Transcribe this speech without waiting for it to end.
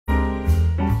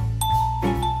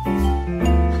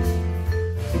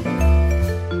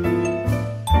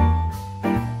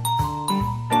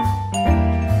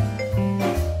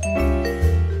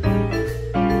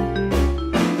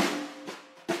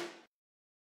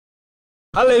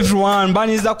Hello everyone,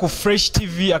 baniza ku Fresh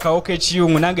TV akawoke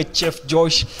chiyungu nange Chef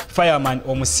Josh Fireman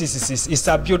omusisi. It's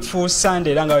a beautiful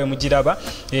Sunday langa we mujiraba.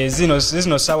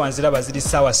 Zino sawa nziraba ziri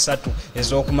sawa 3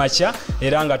 ezokumacha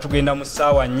era nga tugenda mu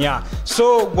sawa 4.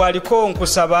 So gwaliko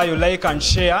nkusaba you like and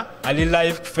share ali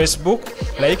live ku Facebook,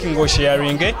 like ngo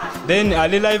sharing, then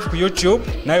ali live ku YouTube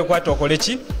nayo kwata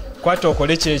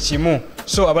okolechi ekimu.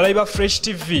 So abalayi ba Fresh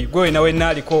TV gwe nawe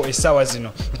naliko esawa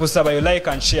zino nkusaba you like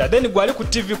and share, then gwali ku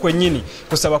TV kwennyini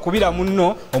kusaba kubira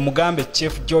munno omugambe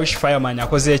Chef Josh Fireman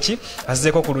akoze eki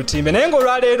azeko ku lutimbe naye ngo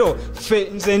lwaleero fe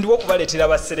nze ndiwo kubaletera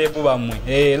baserebu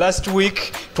bamwe. Last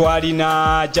week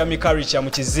twalina Jamie Culture mu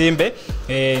kizimbe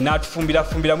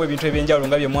natufumbira mu ebintu ebyenjawulo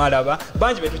nga bye mwalaba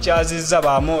banji betukyazizza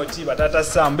ba Moti batata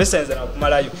Sam besenza na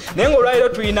kumalayo naye ngo lwaleero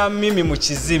tulina Mimi mu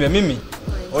kizimbe. Mimi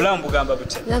olambugamba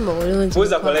bute lamba bulungi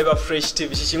buza kwa live Fresh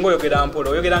TV kichingo oyogera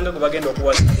mpolo oyogeranga kubagenda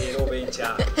okuwasira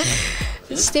obencha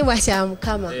Sitibwa kya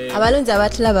mukama abalonzi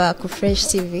abatulaba ku Fresh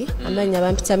TV amanya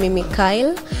bampita Mimi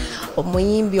Kyle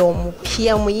omuyimbi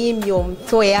omupya omuyimbi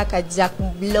omuto yakajja ku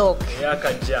blog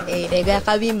yakajja ega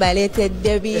kabimba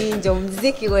letedde bingi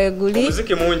omuziki weguli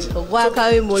omuziki mungi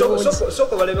ogwakawe mulungi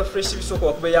soko baleba Fresh TV soko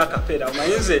wakube yakapera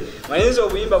mayinze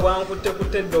obuyimba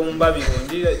bwankutte dombabi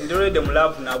ndirede mu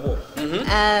love nabo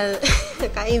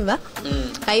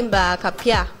kaimba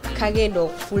kapya kagenda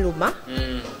okufuluma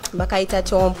bakaita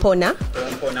Tompona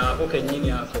ako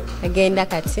kenyini ako agenda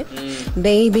kati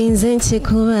baby nze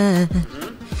nchikuba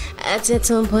ate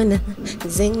Tompona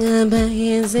zengamba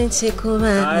yenze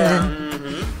nchikuba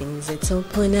nze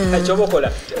Tompona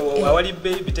achobokola awali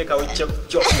baby teka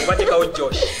Josh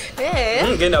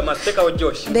ngenda mateka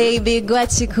Josh baby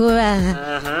gwachikuba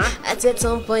ate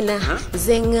Tompona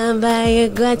zengamba ye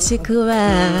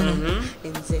gwachikuba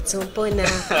nze Tompona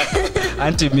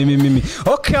anti mimi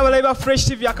okay abalayi ba Fresh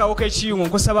TV akawoke chiyungu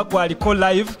nkusaba gwaliko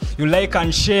live you like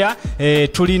and share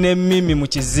tuline Mimi mu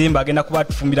kizimba agenda kuba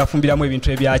tufumbira mu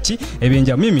ebintu ebyaki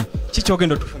ebyenja. Mimi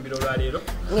kikyogendo tufumbira olwaleero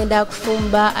ngenda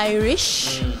kufumba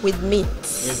Irish with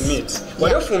meat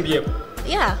wali ofumbyeko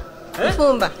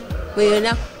fumba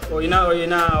weyona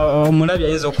oyina omulabi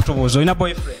ayinza okutubuuza oyina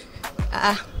boyfriend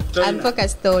I'm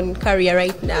focused on career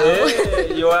right now.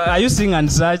 Are you singing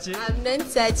and searching? I'm not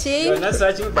searching. You're not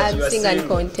searching, but I'm you are singing singing. and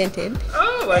contented.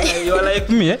 Oh, well, you are like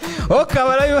me.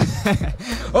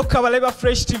 Okabalayi ba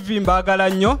Fresh TV mbagala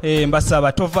nnyo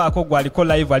mbasaba tovaako gwaliko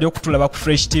live ali okutulaba ku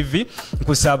Fresh TV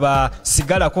nkusaba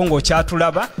sigalako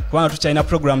ng'okyatulaba kubanga tukyalina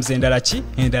programs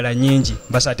endala nyingi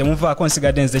mbasaba temuvaako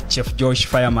nsigadde nze Chef Josh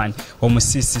Fireman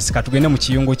omusisi katugende mu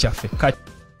kiyungu kyaffe.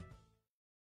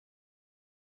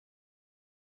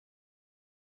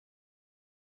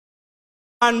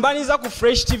 Anbaniza ku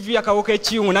Fresh TV akawoke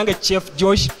chiyungu nange Chef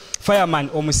Josh Fireman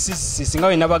omusisi singa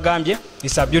we nabagambye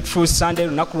it's a beautiful Sunday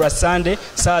lunaku lwa Sunday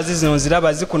saa zino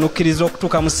nziraba zikunukiriza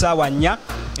okutuuka mu saawa 4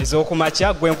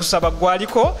 ez'okumakya gwe nkusaba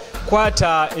gwaliko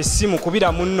kwata essimu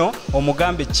kubira munno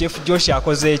omugambe Chef Josh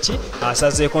akoze eki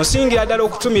asazeeko nsingira ddala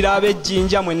okutumira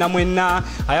ab'Ejjinja mwenna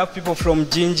I have people from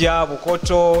Jinja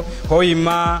Bukoto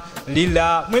Hoima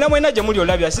Lila mwena gye muli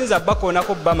olabya sinza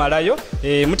bakoonako bamalayo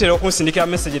mutera okunsindikira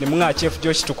message ne munga Chef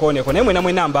Josh tukooneko naye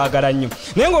mwena mbaagala nnyo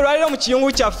naye ng'olwaliro mu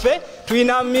kiyungu kyaffe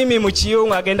tulina Mimi mu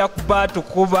kiyungu agenda kuba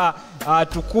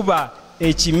tukuba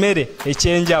ekimere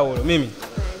ekyenjawulo. Mimi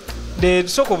de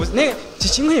soko ne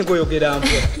kichinga ngoyogera mpo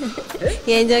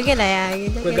yenjogera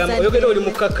yange oyogera oli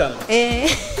mukakama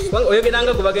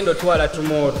oyogeranga go bagenda otwala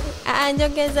tomorrow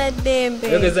njogeza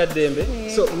dembe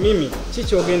so Mimi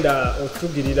kikyogenda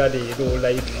otugirira leero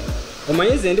live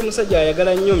omanyize ndi musajja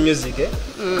ayagala nnyo music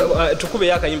tukube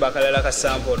yakayimba akalala ka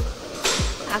sample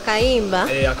akayimba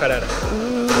akalala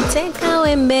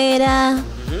tekawe embeera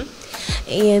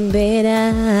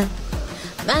yembeera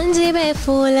banji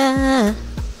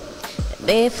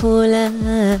befuula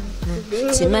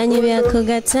kimanyi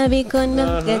byakugata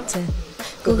bikondo gata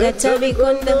kugata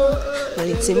bikondo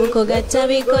mulitimu kugata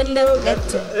bikondo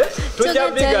gata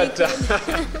tujja bigata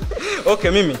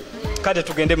okay Mimi kate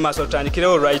tugende mu maaso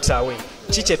tutandikirewo right away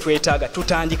kiki twetaaga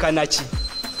tutandika naki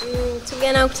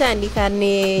tugenda kutandika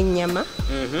n'ennyama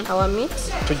our meat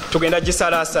tugenda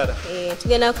gisalaasala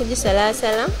tugenda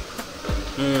kugisalaasala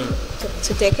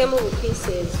tuteekemu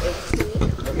pieces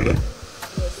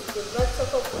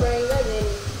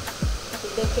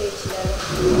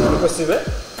kusibe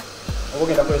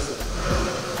obugenda kwesiba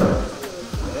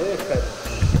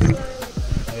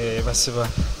basiba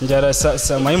njala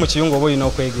mayi mu kiyungu oba olina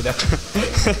okwegira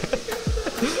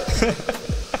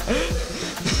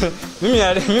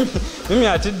Mimi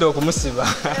atidde okumusiba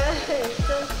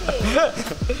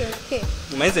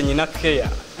mayize nyina keya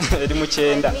eri mu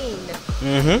kyenda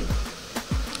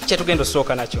kyetugenda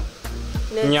osooka nakyo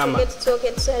nyama.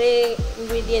 Tusale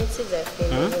ingredients zaffe.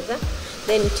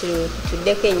 Then to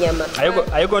deke nyama.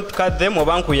 Are you going to cut them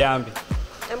oba nkuyambe?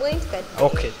 I'm going to cut them.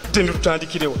 Okay. Tindi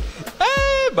tutandikirewo.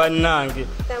 Bannange.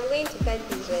 So I'm going to cut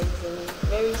these ones in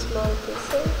very small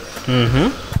pieces.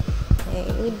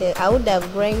 I would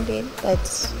have grinded, but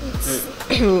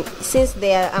since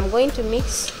I'm going to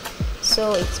mix,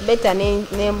 so it's better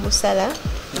nembusala.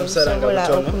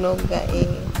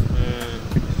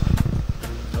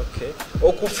 Okay.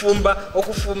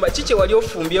 Okufumba chiche wali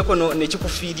ofumbyeko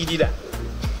nekikufiiririra.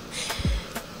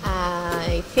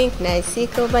 I think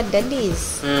nasika oba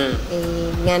daddies.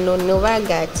 Ngano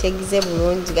nobaga tegize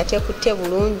bulungi, gatekutte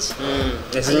bulungi.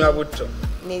 Nezinywa butto.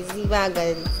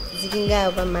 Nezibaga ziringa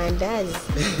oba mandazi.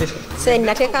 So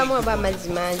natekamu oba amazzi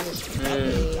mangi.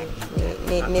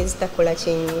 Nezitakola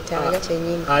kyenyita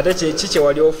kyenyingi. Ate chiche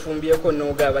wali ofumbyeko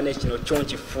n'ogaba nekino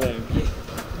kyonkifumbye.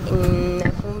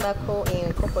 Nafumbako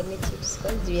coconut chips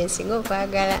because byensinga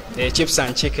okwagala. Chips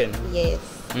and chicken. Yes.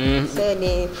 So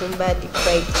nefumba deep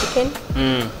fried chicken.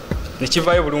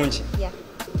 Nekivayo bulungi. Yeah.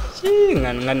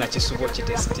 Nga nakisuba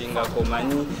okitestingako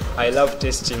manyi. I love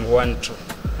testing one too.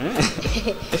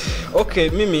 Okay,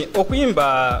 Mimi,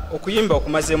 okuyimba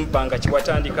okumazemu bbanga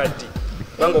kiwatandika ddi?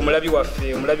 Kubanga omulabi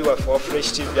waffe wa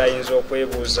Fresh TV ayinza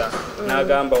okwebuuza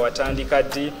n'agamba watandika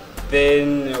ddi,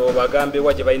 then obagambe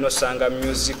wa gye balina osanga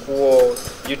music wo,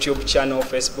 YouTube channel,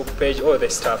 Facebook page, all the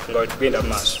stuff nga wetugenda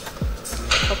maaso.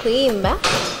 Okuyimba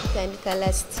tandika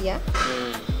last year.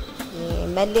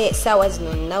 Mbadde sawa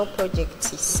zino now project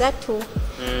 3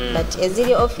 but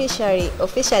ezili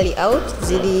officially out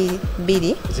zili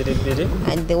biri,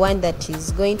 and the one that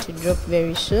is going to drop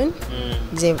very soon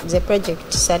the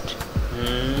project 3.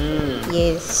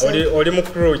 Yes. Oli mu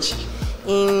crew ki?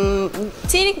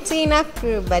 Tina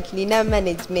crew but nina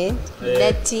management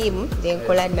that team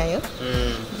zenkola nayo.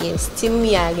 Yes, team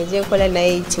yange zenkola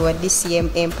nayo itiwa DCM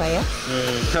Empire.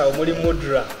 Omuli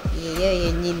Mudra.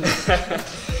 Ye nyini.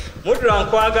 Mudra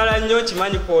nkwagala nnyo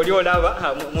kimanyi ko oli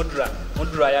olaba.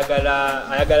 Mudra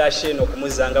ayagala Shane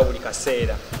okumuzanga buli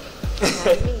kaseera.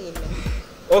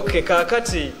 Okay,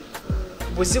 kakati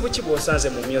buzibu ki bw'osanze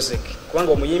mu music?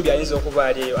 Kubanga omuyimbi ayinza okuba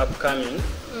ali upcoming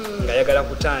nga ayagala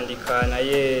kutandika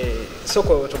naye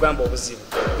soko tugamba obuzibu,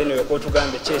 then oyoko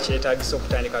tugambe ki ekyetaagisa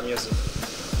okutandika music.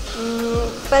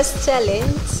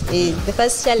 The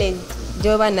first challenge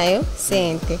joba nayo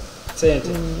sente.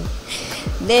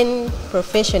 Then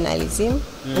professionalism.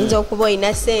 Nzo okuba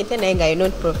ina sente naye nga you're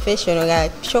not professional nga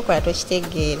chokola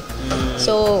tokitegeera.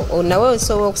 So nawe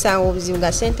osobola okusanga obuzibu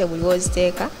nga sente buli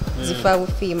woziteeka zifa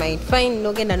bufi. Might find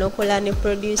nogenda nokola ne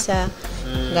producer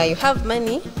nga you have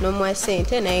money no more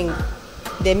sente naye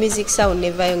the music sound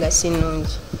never nga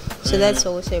sinungi. So that's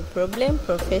also a problem,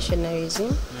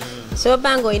 professionalism. So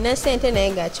bango ina sente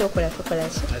naye nga chokola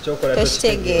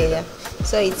tokitegeera.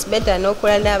 So it's better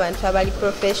nokola n'abantu abali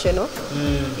professional.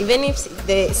 Even if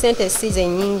the sentence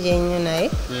season nyingi ennyo naye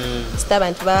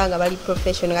abantu baba bali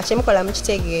professional nga kyemukola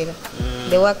mukitegeera,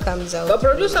 the work comes out. Ba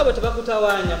producer abo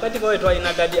tebakutawanya kati bawe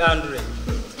twalina Gadi Andre.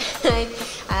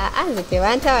 Anze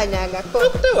tebantawanyangako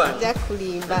ja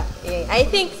kulimba. I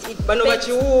think bano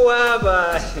bakiwuwa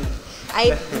ba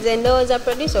nze ndowooza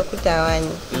producer okutawanya.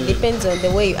 It depends on the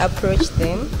way you approach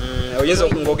them. Oyinza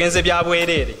ng'ogenze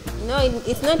byabwerere. No,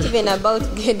 it's not even about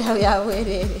genda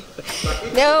byabwerere.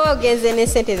 Never ogenze ne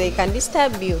sente, they can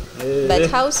disturb you. But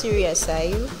how serious are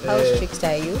you? How strict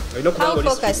are you? How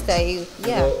focused are you?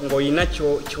 Yeah. Ng'oyina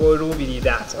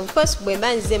ky'oluubirira. Of course, bwe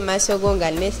banze mu maaso go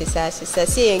nga necessary,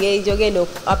 si engeri gy'ogenda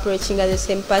approaching as the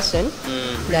same person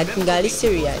ng'ali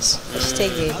serious.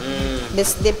 Okitegeera.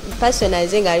 The person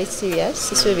aze ng'ali serious,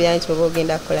 sisuubira nti oba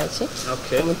ogenda kukola ki?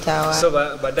 Omutawa. So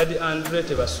Dadi Andre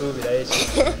tebasuubirayo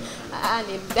eki?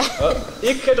 Nedda.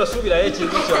 Tosuubirayo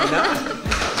ekintu kyonna.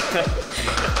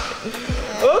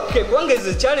 Okay, kubanga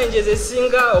ezo challenges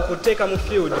esinga okuteeka mu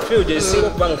field esinga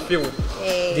okuba mu field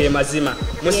ge mazima.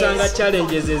 Musanga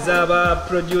challenges ez'aba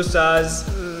producers,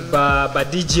 ba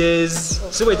DJs,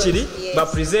 si bwe kiri, ba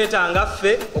presenter nga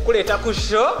ffe okuleeta ku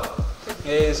show.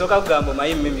 Nsooka kugamba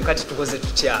omanyi Mimi kati tukoze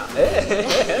tutya.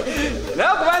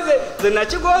 Naye kubanze ze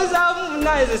nakigonzaamu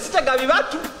naye ze sitega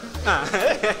bibatu.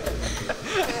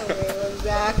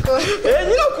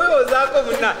 Nyina okwewozaako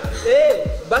bonna.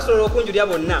 Basobola okunjulira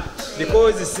bonna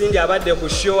because Cindy abadde ku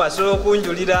show, asobola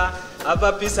okunjulira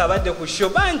ava peace abadde ku show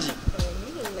bangi.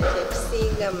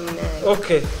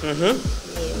 Okay.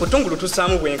 Butungulu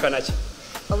tusaamu bwenkana ki?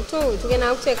 Obutungulu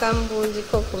tugenda kuteeka mu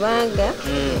bunziko kubanga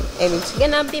ebintu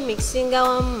tugenda bimixinga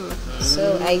wamu.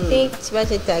 So I think kiba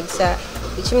kyetaagisa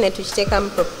ekimu ne tukiteekamu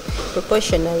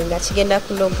proportional nga kigenda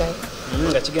kunoga.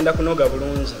 Nga kigenda kunoga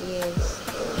bulungi. Yes.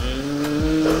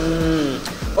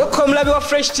 omulabi wa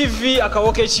Fresh TV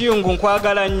akawoka ekiyungu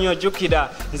nkwagala nnyo jukira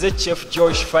nze Chef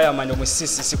Josh Fireman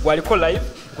omusisi gwaliko live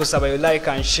kusaba you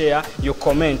like and share you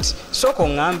comment soko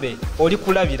ngambe oli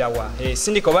kulabira wa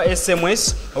sindika oba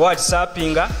SMS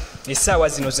WhatsAppinga esaawa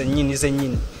zino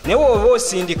zennyini newe oba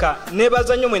osindika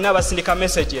nebaza nnyo mwena abasindika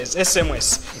messages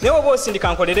SMS newe oba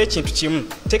osindika nkolera ekintu kimu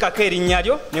tekako erinnya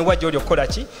lyo ne wajja oli okukola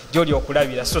ki gy'oli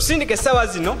okulabira so sindika esaawa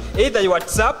zino either you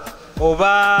WhatsApp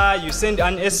oba you send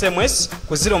an SMS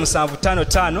ku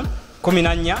 0755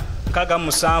 14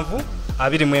 67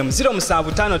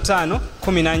 0755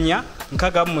 14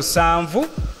 67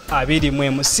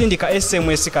 21 sindika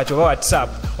SMS kati oba WhatsApp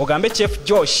ogambe Chef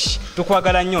Josh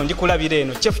tukwagala nnyo ndikulabira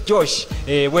eno Chef Josh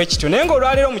bwekityo naye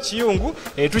ng'olwaleero mu kiyungu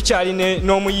tukyali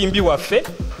n'omuyimbi waffe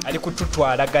ali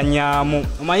kututwalaganyaamu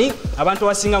omanyi abantu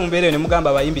abasinga mu mbeera eyo ne mugamba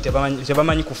abayimbi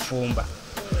tebamanyi kufumba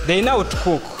they know to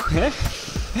cook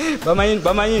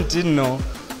bamanyi nti nno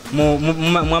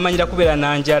mwamanyira kubeera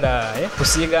na njala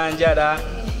kusiiga njala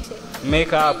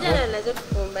make up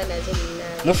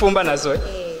mufumba nazo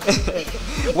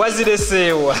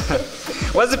wazireseewa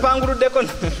wazipanguluddeko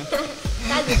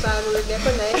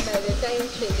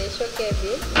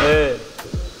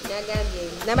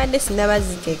nabadde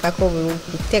sinabaziteekako bulungi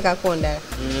kuteekako ndala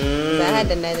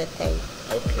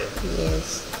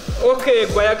okay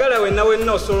gwayagala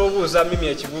wenna osobola obuuza mimi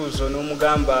ekibuuzo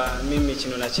n'omugamba mimi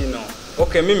kino na kino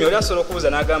okay mimi oli asobola okubuuza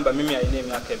n'agamba mimi alina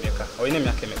emyaka emeka olina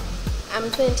emyaka emeka I'm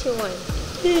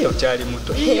 21 okyali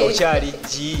muto okyali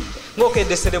gi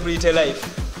ng'okedde celebrity life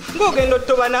ng'ogenda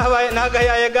ottoba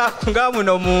n'agayaye gaako nga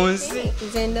muno mu nsi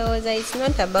nze ndowooza it's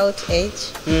not about age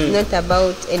it's not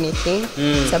about anything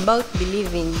it's about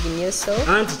believing in yourself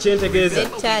anti kyentegeeza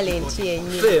talent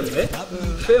yennyini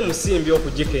femu simbi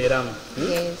okugikeeramu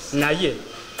naye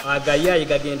agayaye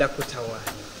gagenda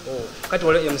kutawaanya kati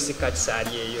waliwo emusikati saali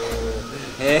eyo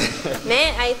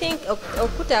naye I think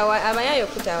abayaye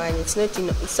okutawaanya it's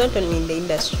not only in the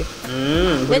industry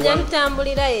najja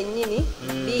mutambulira yennyini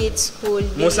be it school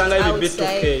musangayo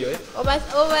bibitukeeyo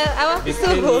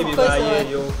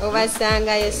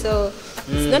obasangayo so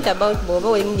it's not about bw'oba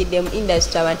oyingidde mu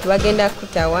industry abantu bagenda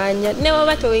kutawaanya ne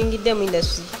bw'oba towingidde mu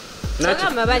industry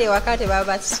agamba bali waka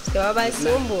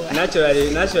tebabasumbuwa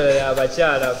naturally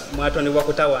abakyala mwatondebwa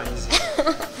kutawaanyiza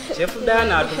Chef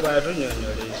Dana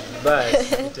atunyonyole basi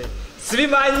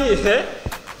sibimanyi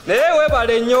naye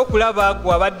webale nnyo okulaba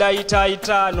gwe abadde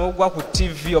ayitaayita n'ogwa ku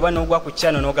TV oba n'ogwa ku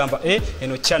channel n'ogamba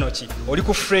eno channel ki oli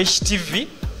ku Fresh TV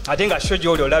ate nga show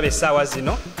gy'oli olaba essaawa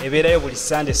zino ebeerayo buli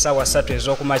Sunday essaawa 3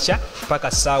 ez'okumakya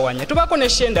paka ssaawa 4 tubaako ne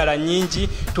show endala nnyingi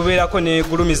tubeerako ne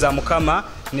gulumiza mukama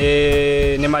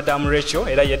ne Madam Rachel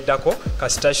era yeddako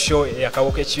kasita show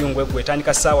yakawuka ekiyungu egwe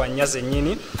etandika ssaawa 4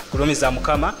 zennyini gulumiza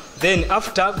mukama then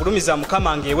after gulumiza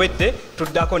mukama ng'ewedde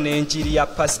tuddako n'enjiri ya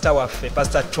pastor waffe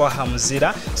pastor Twaha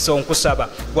Muzira so nkusaba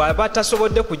bw'aba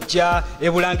tasobodde kujja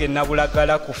ebulange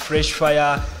nabulagala ku Fresh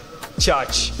Fire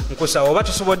Church nkusaba oba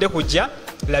tusobodde kujja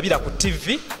labira ku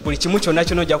TV buli kimu kyonna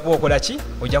kyonna ojja kuba okola ki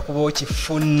ojja kuba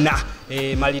okifuna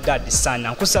malidadi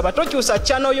sana nkusaba tokyusa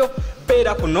channel yo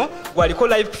beera kuno gwaliko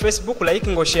live ku Facebook like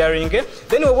ngo sharing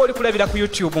then oba oli kulabira ku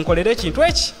YouTube nkolera ekintu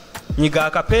eki nyiga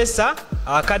akapeesa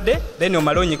akadde then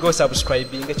omala onyiga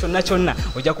subscribing kyonna kyonna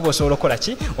ojja kuba osobola okola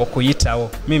ki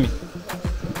okuyitawo mimi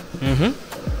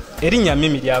erinnya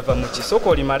mimi lyava mu ki sooka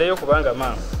olimaleyo kubanga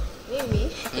maama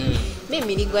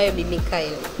mimi ligwayo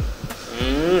Mikael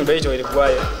beito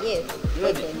erigwayo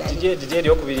didi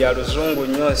eryokubiri ya luzungu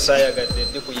nnyo saayagadde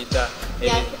ddi kuyita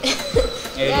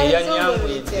eryanyangu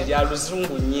erya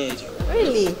luzungu nnyo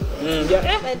eryo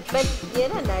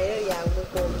era nayo yangu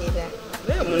kwogera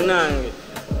munange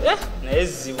naye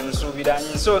zibu nsuubira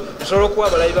nsobola okuwa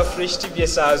abalabi ba Fresh TV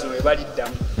essaawa zino we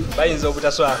baliddamu bayinza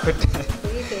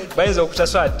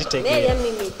obutasobola ditegeera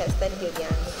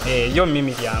yo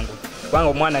mimi lyangu kubanga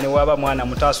omwana ne waba mwana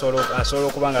muto asobola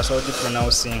okuba nga asobola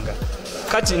dipronouncinga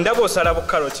kati ndaba osala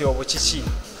bukaroti obwo kiki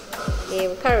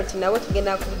bukaroti nabwo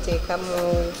tugenda kubuteeka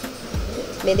mu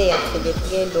mmere yaffe gye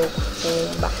tugenda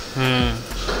okufumba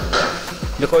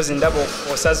because ndaba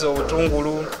osaze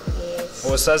obutungulu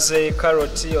osaze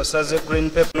karoti osaze green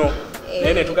pepper no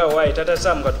naye ne tugaba waayi tata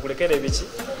Sam nga tukulekera ebiki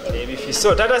ebifi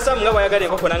so tata Sam nga bwayagala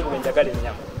enkoko nange bwe njagala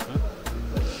ennyama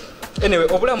anyway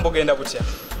obulamu bugenda butya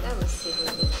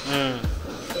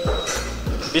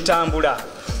bitambula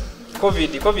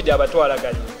covid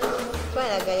abatwalaganya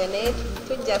naye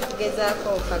tujja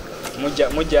kugezaako mpaka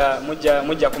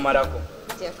mujja kumalako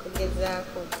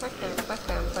kugezaako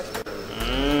mpaka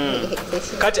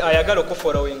kati ayagala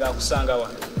okufollowinga akusanga wa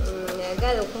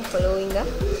ayagala okumfollowinga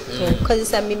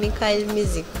nkozesa Mimical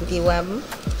Music buli wamu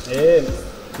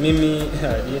Mimi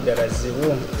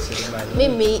lidarazibu sirimani.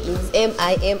 Mimi is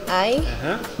M-I-M-I.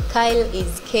 Kyle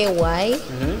is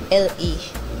K-Y-L-E.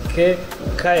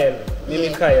 Kyle. Mimi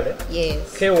Kyle. Yes.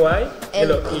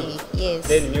 K-Y-L-E. Yes.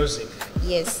 Then music.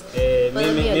 Yes.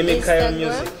 Mimi Kyle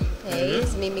music.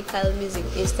 Is Mimi Kyle music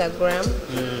Instagram.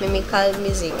 Mimi Kyle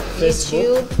music Facebook.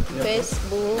 YouTube.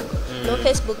 Facebook. No,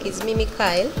 Facebook is Mimi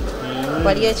Kyle.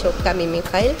 Waliyo chokka Mimi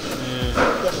Kyle.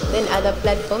 Yeah. Then other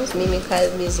platforms, Mimi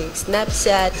Kyle music,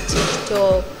 Snapchat,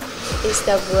 TikTok,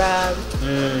 Instagram,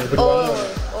 all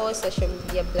social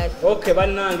media platforms. Okay,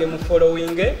 bannange mu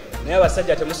following naye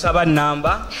abasajja temusaba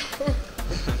namba.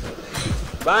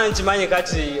 Banji manyi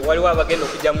kati waliwo abagenda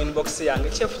okujja mu inbox yange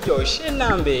Chef Josh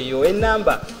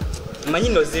enamba manyi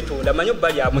no zitunda manyi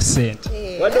bali amusente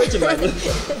wadde okimanyi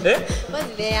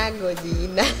Wazile yango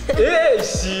jina.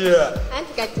 Shira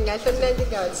Anti kati ngasonna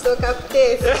nziga soka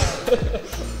kutesa.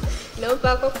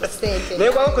 Nopako kusente.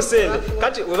 Nekwako kusente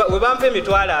kati webampa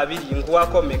emitwalo 2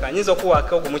 nkuwako mmeka nyinza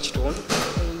okuwaka ogumu kitundu.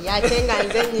 Yatenga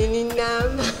nze nyini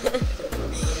namba.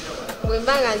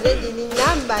 Wembanga nze nyini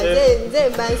namba nze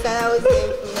mbansalawo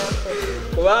zenfunako.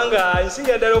 Kubanga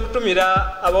nsinga ddala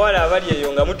okutumira abawala abali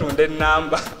eyo nga mutunda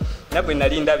enamba. Nabwe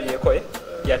nali ndabyeko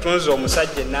yatunza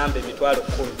omusajja enamba emitwalo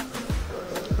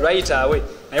 10. Right away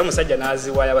naye omusajja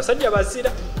n'aziwaya abasajja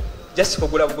bazira just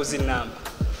kugula buguzi namba.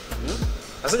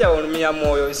 Asajja walumia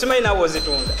moyo simanyi nawe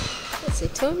ozitunda.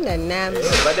 Zitunda namba.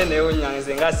 Bade naye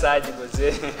onyanze nga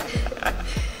saagibuze.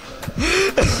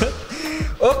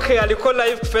 Okay, aliko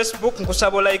live Facebook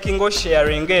nkusaba liking or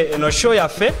sharing eno show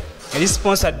yaffe. It is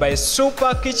sponsored by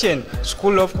Super Kitchen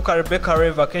School of Cookery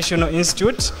Bakery Vocational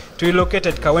Institute. To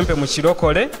located Kawempe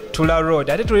Muchirokole, Tula Road.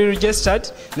 Ate to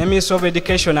registered ne Ministry of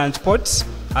Education and Sports.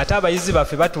 Ate abayizi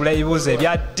baffe batula ebibuuzo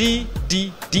ebya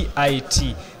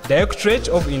DDDIT,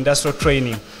 Directorate of Industrial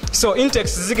Training. So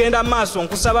intakes zigenda maaso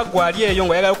nkusaba gwali eyo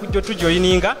ngoyagala kujja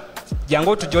tujoyininga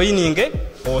jangu tujoyininge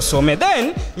osome.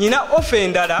 Then nyina offer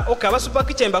endala okay aba Super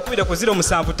Kitchen bakubire ku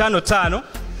 0755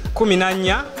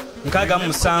 14 nkaga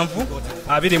musanvu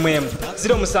abiri mwemu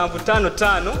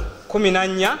 0755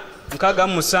 14 nkaga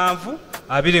musanvu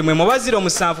abiri mwemu oba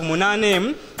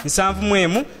 0788 nsanvu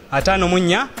mwemu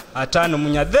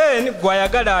 5 then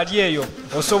gwayagala ali eyo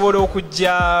osobola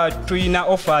okujja tuyina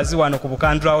offers wano ku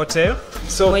Bukandra Hotel.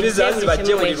 So pizza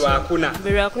zibajje buli lwakuna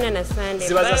na Sunday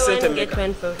zibaza sente get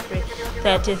one for free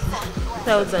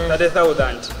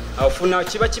 30,000 aufuna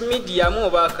kiba ki medium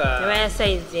obaka where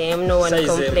size no one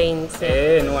complains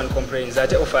no one complains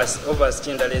that offers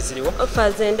kindale ziliwo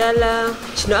offers endala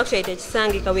kino actually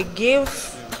tekisangika we give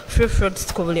free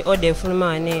fruits ku buli order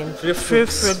fuluma name free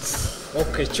fruits.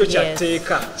 Okay, kyo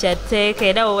kyateeka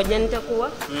era wajja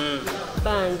nitakuwa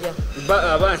banja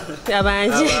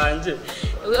abanje.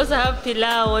 We also have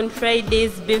pilau on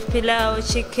Fridays, beef pilau,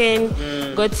 chicken,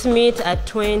 goat's meat at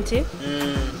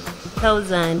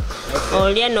 20,000.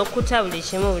 Olya nokuta buli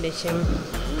kimu.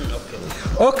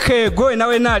 Okay, gwe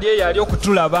nawe naali eyo ali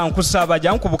okutulaba nkusaba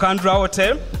jja ku Bukandra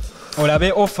Hotel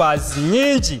olabe offers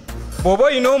nyingi. Bw'oba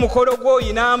olina omukolo gwo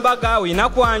oyina mbaga oyina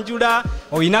kwanjula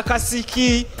oyina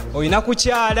kasiki oyina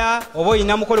kukyala oba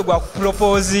oyina mukolo gwa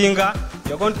kuproposinga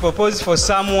you're going to propose for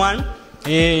someone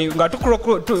nga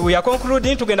we are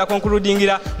concluding tugenda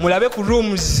concludingira mulabe ku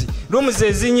rooms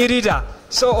ezinyirira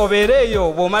so obeere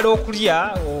eyo bw'omala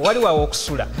okulya waliwo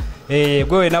okusula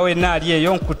gwe nawe naali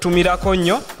eyo nkutumirako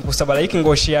nnyo nkusaba like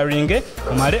ngo sharing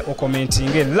omale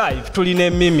okomentinge live tulina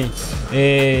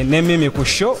Mimi ku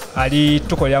show ali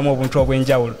tukoleramu obuntu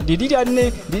obwenjawulo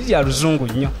lirya luzungu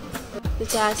nnyo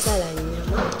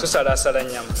tusala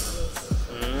nnyama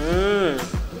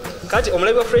kati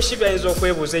omulabi wa fresh byayinza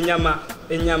okwebuuza ennyama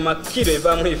kilo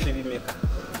evaamu efi bimeka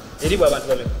eribwa abantu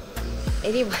bameka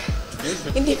eribwa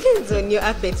it depends on your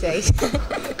appetite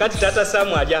kati tata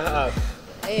Samu alya half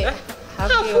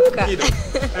hafuyoka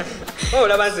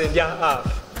olaba nze ndya half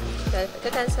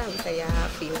tata Samu talya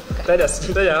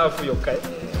half yokka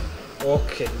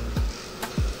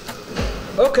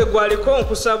okay gwaliko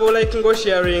nkusaba like ngo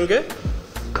sharing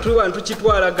tuba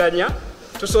ntukitwalaganya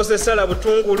tusoose sala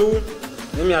butungulu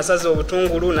Mimi asaza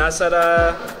obutungulu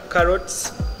n'asala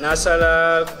carrots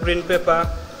n'asala green pepper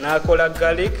n'akola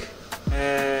garlic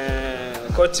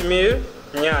cornmeal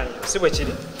nyanya sibwe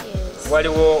kiri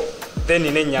waliwo then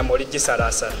n'ennyama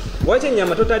oligisalasala waki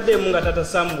ennyama totaddeemu nga tata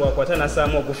Samu bwakwata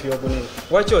n'asaamu ogufi ogunene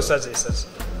waki osaza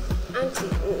anti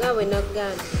ngawe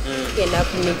nagamba tugenda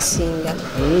kumixinga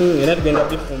era tugenda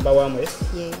bifumba wamwe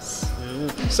yes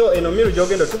so eno miru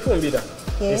gyogenda tufumbira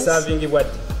esavingibwa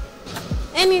ddi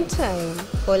anytime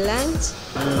for lunch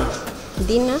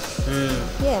dinner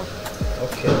yeah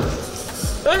okay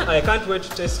I can't wait to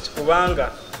taste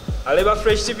kubanga aleba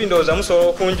fresh tv ndowooza musobola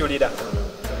okunjulira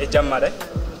ejjammala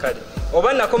kale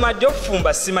oba nakomadde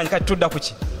okufumba simanyi kati tudda ku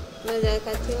ki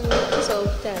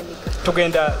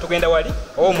tugenda wali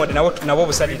omode nabo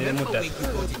obusaliremu ddala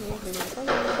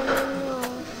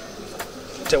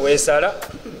teweesala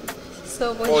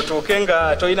otuuke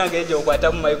nga tolina ng'ejo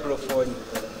okwata mu microphone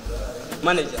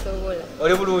manager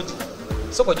oli bulungi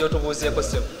soko gy'otubuuzeeko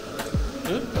sebo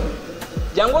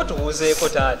jangu otubuuzeeko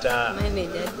taata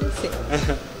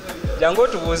jangu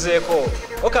otubuuzeeko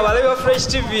okabalabi wa fresh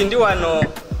tv ndi wano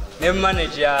ne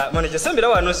manager sembera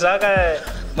wano saaka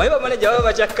mwayiba manager baba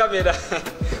bakya kamera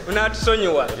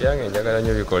unatusonyiwa yange njagala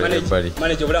nnyo bikolera ebbali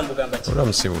manager obulamu bugamba ki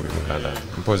obulamu si bubi mukanda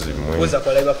mpozi mmwe uza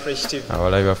kwa live fresh tv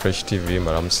abalabi ba fresh tv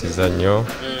malamusiza nnyo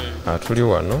tuli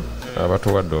wano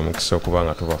abatuwadde omukisa okuba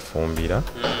nga tubafumbira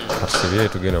katusibire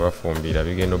tugenda bafumbira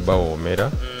bigenda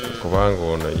bawoomera kubanga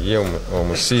ono ye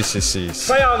omusiisisiisi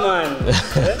fireman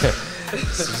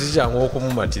sikyangu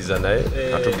okumumatiza naye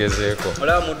atugezeeko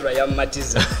olaba mudra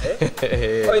yammatiza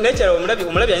oinakyala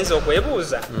omulabi ayinza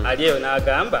okwebuuza ali eyo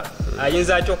n'agamba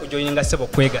ayinza atya okujoyininga ssebo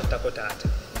kwegattako taata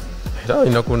era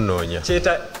olina kunnoonya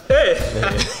kyeta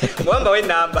muwambawo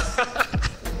enamba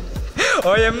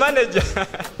oyo manager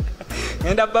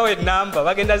ngenda bbawo enamba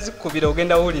bagenda zikkubira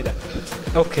ogenda wulira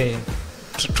okay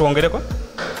twongereko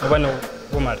oba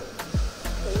nobumala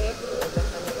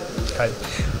kale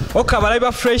okay abalabi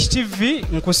ba fresh tv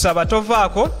nkusaba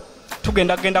tovaako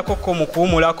tugendagendako ko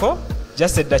mukuwumulako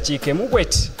just eddakiika emu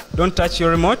bweti don't touch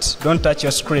your remote don't touch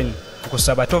your screen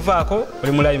nkusaba tovaako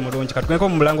oli mulayi mulungi katugendeko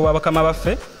mu mulango bwa bakama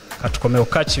baffe katukomewo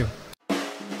catch you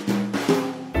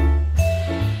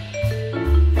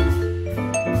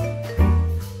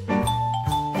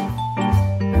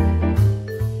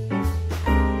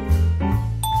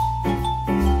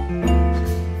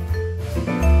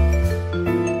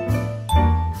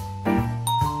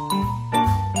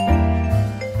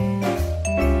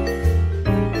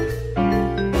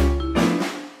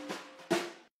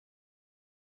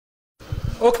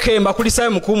Okay,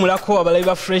 mbakulisayo mukuwumulako abalabi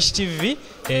ba fresh tv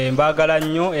mbagala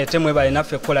nnyo ate mwebale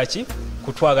naffe kukola ki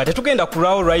kutwaga tetugenda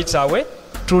kulwawo right away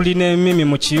tulina emimi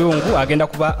mu kiyungu agenda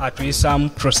kuba atuyisaamu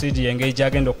procedure engeri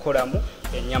gyagenda okukolamu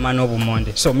ennyama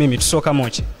n'obumonde so mimi tusookamu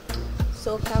ki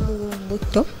sookamu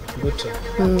buto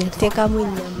teekamu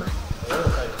ennyama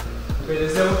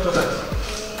mpereze buto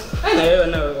kati naye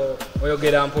yona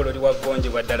oyogera mpola oli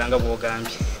waggonjebwa ddala nga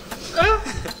bw'ogambye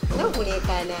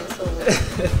nokuleekaana nsobola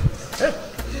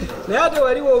naye ate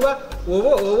waliwo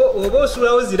oba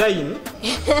osulawo zirayini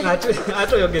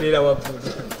ate oyogerera waggulu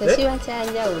tekiba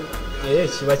kyanjawulo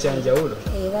kiba kyanjawulo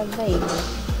era vibe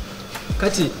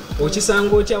kati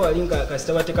okisanga otya wali nga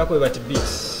kasita bateekako bati beat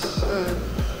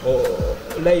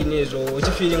layini ezo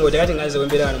okifiiringa oti kati nga nze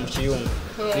wembeera wano mu kiyungu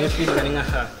nefiiringa ninga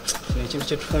kino ekintu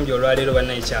kyetufumbye olwaleero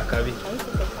bannaye kyakabi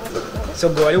so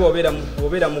gwe wali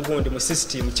wobeera mugundi mu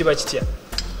system kiba kitya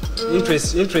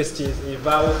interest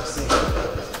evaawo okusinga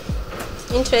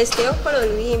interest yokukola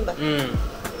oluyimba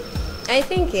I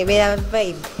think ebeera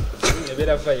vibe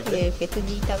ffe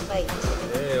tugiyita vibe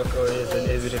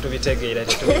ebyo tetubitegeera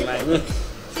tetubimanyi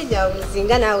sijabuzi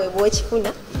nga naawe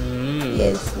bwokifuna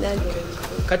yes nange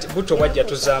kati buto wajja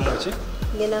tuzaamu ki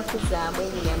ngenda kuzaamu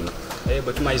ennyama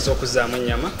bwe tumayiza okuzaamu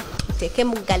ennyama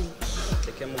tekemu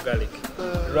garlic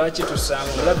lwaki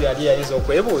tusaamu omulabi ali yayinza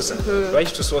okwebuuza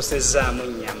lwaki tusoosezaamu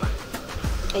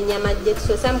ennyama gye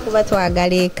tusoosamu kuba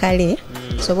twagala ekale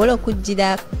tusobole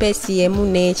okujjira peesi yemu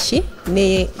n'eki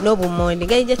n'obumonde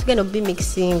engeri gye tugenda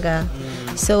obimixinga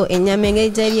so ennyama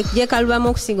engeri gyekalubamu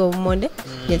okusinga obumonde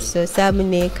gye tusoosaamu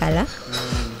n'ekala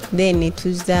then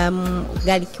tuzaamu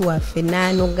galiki waffe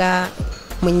n'anoga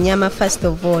mu nnyama first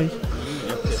of all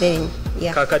then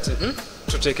kakati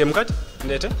tuteekemu kati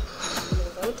ndeete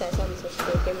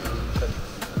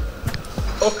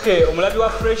okay omulabi wa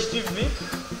fresh tv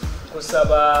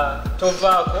kusaba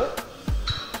tovaako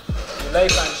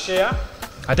like and share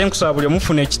ate nkusaba buli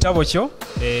omufuna ekitabo kyo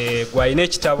gwalina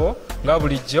ekitabo nga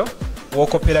bulijjo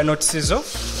wokopera notisi zo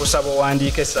kusaba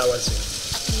owandiika essaawa zino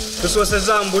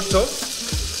tusoosezaamu buto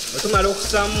wetumala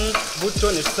okusaamu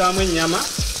buto ne tusaamu ennyama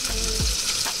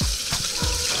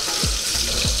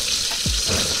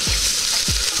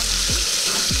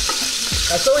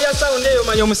kasooya sawundi eyo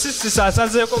manya omusisisa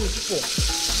asazeeko mu kifo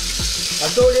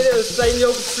asoolera eyo tutayinza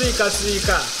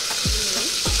okusiikasiika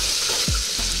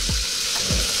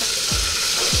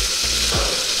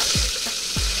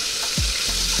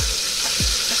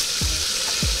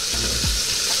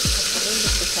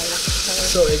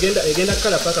so egenda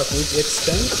kukala paka ku which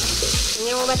extent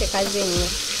ennyama oba tekaze nnyo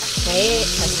naye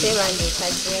kaseeba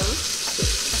ndeekazeemu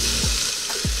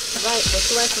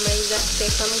bwetuba tumaliza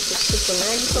kuteekamu ku supu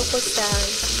n'agikokosa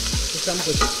okutamu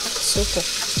ko supu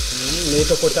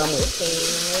n'etokotamu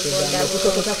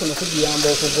okutokota kuno kugiyamba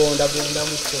okugondagonda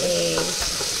mu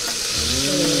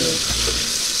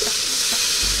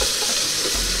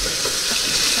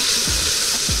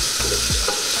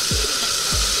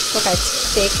so kati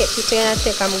tutera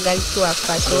teeka mu galiki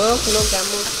waffe asobole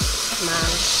okunogamu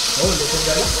mangu.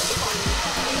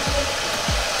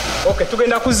 Okay,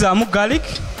 tugenda kuzzaamu garlic.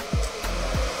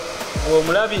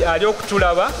 Omulabi ali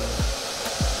okutulaba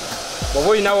bw'oba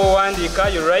olinawo owandiika,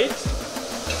 you right.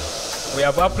 We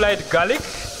have applied garlic.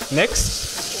 Next.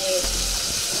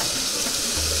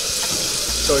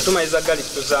 So tumaliza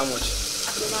garlic tuzzaamu ki?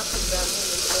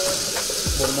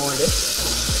 Bumonde.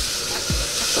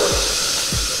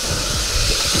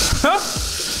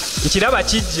 Nkiraba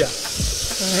kijja.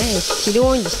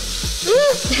 Kirungi.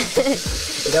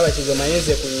 Kiraba kijja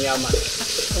mayonnaise ku nnyama.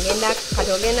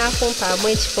 Ogenda kumpaamu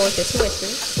ekifo kyo si bwe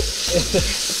kiri?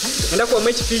 Ngenda kubamu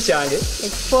ekifo kyange.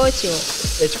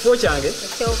 Ekifo kyange?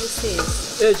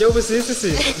 Ekyobusiisisi.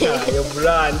 Yo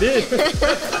brandi.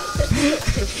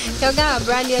 Togamba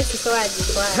brandi esisobola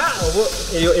gikwala.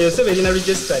 Eyo sebe erina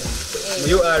registered.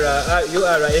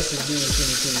 URSD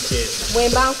kiri. Bwe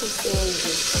mba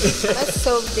nkusinze.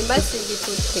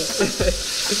 Basingitutte.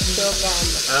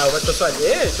 Togamba.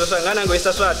 Toswala nange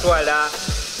wesaswala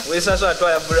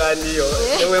atwala brandi yo.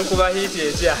 Ewenkuba hiti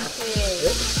etya.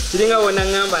 Kiringa wonna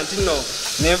ngamba nti no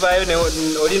nevaayo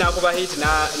oli nakuba hiti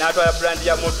n'atwala brandi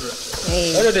ya Mudra.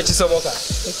 Ono tekisoboka.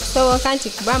 Tekisoboka nti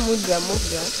kuba Mudra.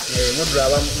 Mudra.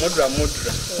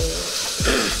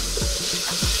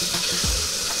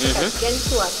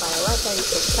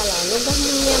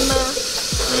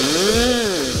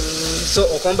 So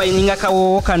okombayininga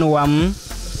kawowo kano wamu.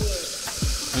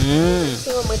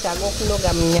 Singa mwetaaga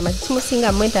okunoga mu nnyama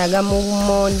kimusinga mwetaaga mu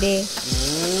bumonde.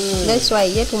 That's why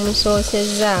ye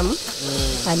tumusoosezaamu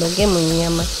anoge mu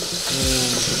nnyama.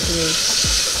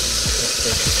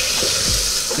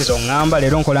 Izo ngamba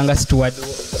leero nkolanga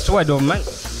steward omanyi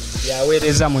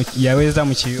yaweereza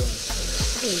mu kiyungu.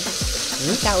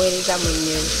 Taweereza mu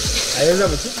nnyonyi. Aweereza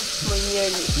mu ki? Mu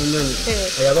nnyonyi.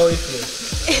 Yabawo ifule.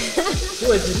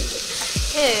 Kiwe kiri?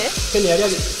 Kenya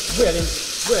yali ku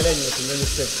nnyonyi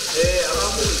se.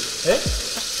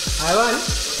 Abani?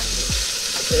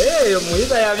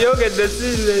 Muyiza yabyogedde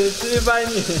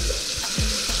sibimanyi.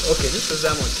 Okay,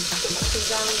 tuzzaamu ki?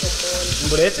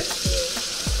 Mbuleete?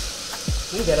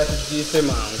 Njala tugiise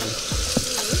mangu.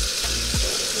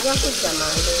 Nja kuzza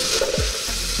mangu.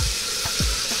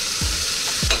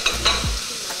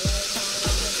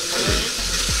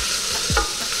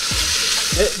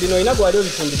 Bino olina gwali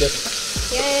obifumbideko?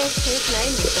 Naye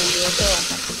mbifumbireko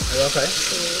waka.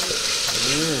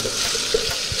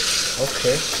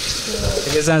 Okay.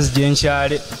 Tegeeza nzije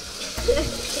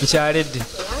nkyaledde.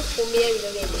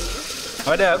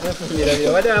 Wadde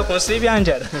yakunsiibya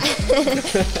njala.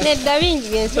 Nedda bingi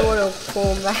byensobola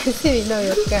okufumba si bino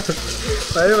byokka.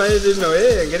 Manyi zino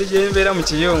engeri gyembeera mu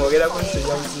kiyungu ogera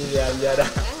kunsiibya musiibya njala.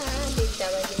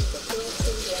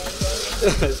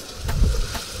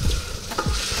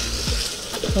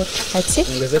 Kati?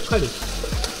 Ngeze kali.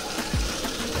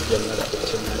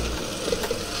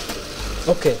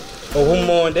 Okay.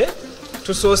 Obumonde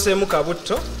tusooseemu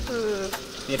kabutto.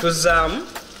 Ne tuzzaamu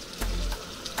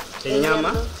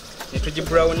ennyama ne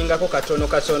tugibrowningako katono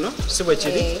si bwe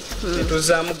kiri. Ne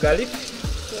tuzzaamu garlic.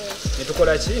 Ne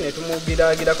tukola ki? Ne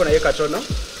tumugiragirako naye katono.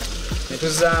 Ne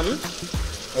tuzzaamu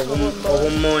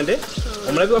obumonde.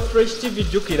 Omulabi wa Fresh TV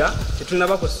jjukira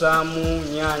tetunaba kussaamu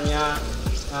nyaanya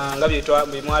nga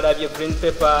bimwalabye green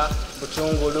pepper,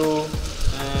 butungulu,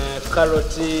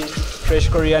 carrot, fresh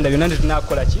coriander byonna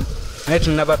tetunakola ki? Naye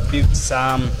tunaba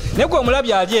bisaamu. Naye gwe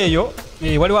omulabi ali eyo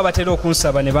waliwo abatera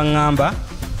okunsaba ne baŋŋamba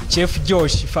Chef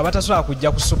Josh fe abatasobola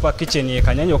kujja ku super kitchen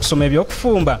ekanyanya okusoma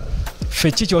ebyokufumba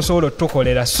ffe ki kyosobola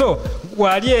otukolera. So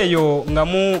wali eyo nga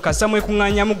kasita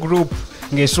mwekuŋŋaanyamu group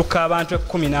ng'esukka abantu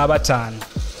 15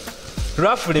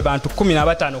 roughly bantu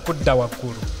 15 okudda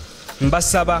waggulu.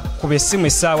 Mbasaba kuba essimu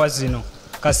essaawa zino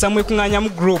kasita mwekuŋŋaanyamu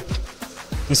group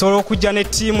nsobola okujja ne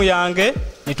ttiimu yange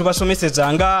ne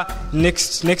tubasomeseza nga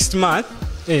next month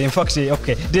in fact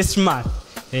okay this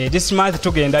month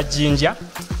tugenda Jinja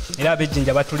era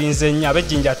ab'Ejjinja batulinze nnyo.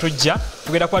 Ab'Ejjinja tujja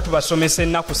tugenda kuba tubasomesa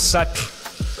ennaku 3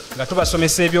 nga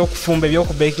tubasomesa ebyokufumba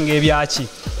ebyokubakinga ebyaki.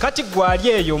 Kati gwali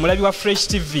eyo omulabi wa Fresh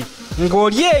TV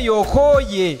ng'oli eyo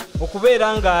okooye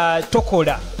okubeera nga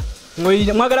tokola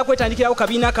mwagala kwetandikirawo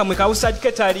kabiina kamwe ka outside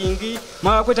catering,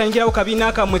 mwagala kwetandikirawo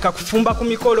kabiina kamwe kakufumba ku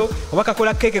mikolo oba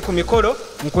kakola keke ku mikolo,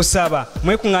 nkusaba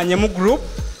mwekuŋŋaanye mu group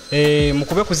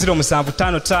mukube ku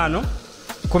 0755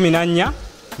 14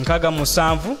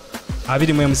 67 20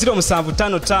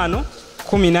 0755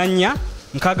 14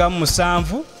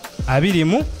 67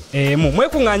 21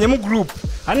 mwekuŋŋaanye mu group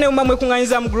ane mba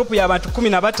mwekuŋŋaanyiza mu group y'abantu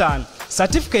 15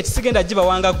 certificate sigenda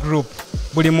gibawanga group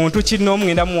buli muntu kirina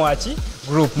omugenda muwaki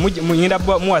group mugenda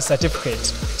muwa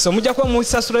certificate so mujja kuba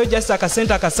musasulayo just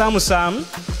akasente akasaamusaamu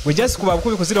bwe just kuba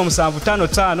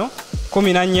 10755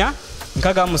 14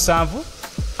 67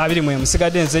 21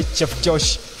 musigadde nze Chef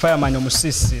Josh Fireman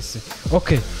omusisisi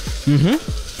okay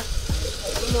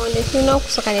monde tulina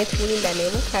okusooka ne tulinda ne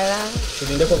bukala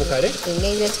tulindeko bukale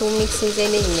engeri tumixize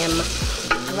n'ennyama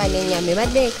oba n'ennyama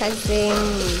ebadde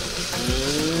ekazeemu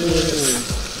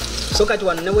so kati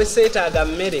wano neweseetaaga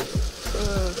mmere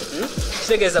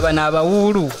kitegeeza bano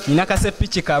abawuulu nina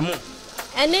kasepiki kamu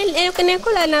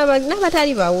nekola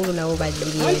n'abatali bawuulu nabo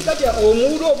bagiriye kati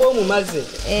omuwuulu oba omumaze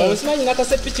omusimanyi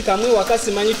nakasepiki kamu ewaka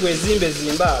simanyi twezimbe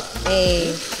zimbaako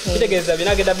kitegeeza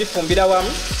binagenda bifumbira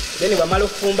wamu then bwamala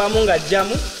okufumbamu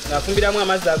ng'ajjamu ng'afumbiramu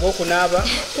amazzi ag'okunaaba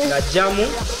ng'ajjamu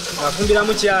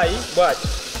ng'afumbiramu kyayi bwati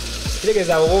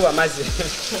kitegeeza abo bo bamaze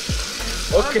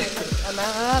okay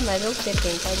amaze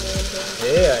okutetenkanya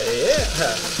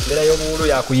embeera y'obuwuulu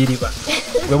yakuyiriba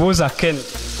gwe buuza Ken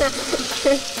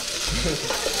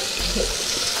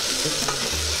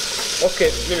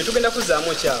okay mimi tugenda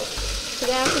kuzaamu ekyawo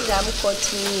tugenda kuzaamu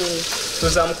kotimire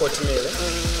tuzaamu kotimire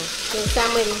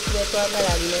tusaamu ebintu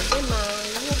byetwagala binoze mangu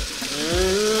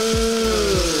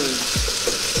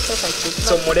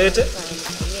so muleete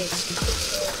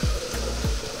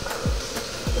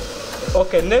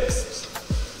okay next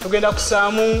tugenda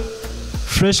kusaamu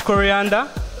fresh coriander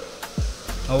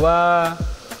oba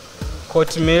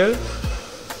cotmeal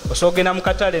osogenda mu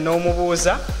katale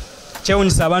n'omubuuza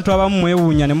kyewunyisa abantu abamu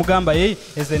mwewuunya ne mugamba ye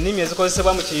ezo ennimi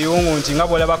ezikozesebwa mu kiyungu nti nga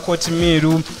bw'olaba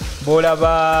cotmeal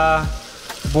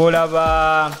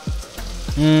bw'olaba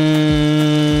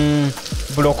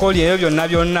brokoli ebyo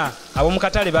byonna ab'omu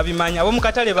katale babimanyi ab'omu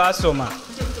katale baasoma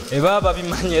ebaba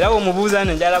babimanyi era omubuuza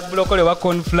nenjala brokoli oba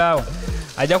cornflower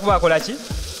ajja kuba akola ki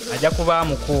ajja kuba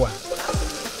amukuwa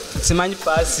simanyi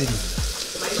pasiri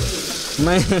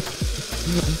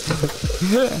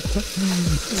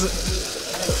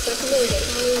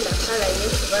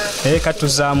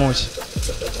katuzaamu ki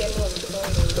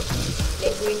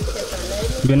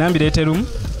byonna mbireete lumu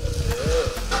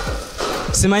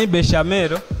simanyi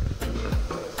beshamero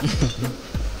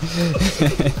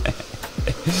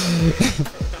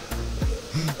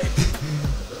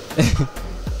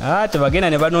tebagenda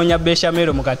ne banoonya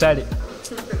beshamero mu katale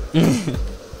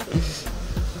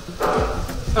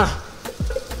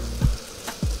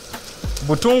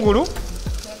butungulu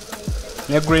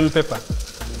ne green pepper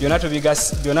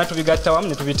byonna tubigatta wamu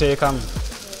ne tubiteekamu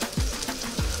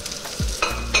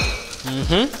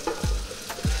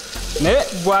naye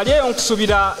bw'ali eyo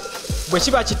nkusubira bwe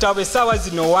kiba kitabo essaawa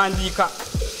zino owandiika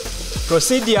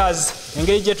procedures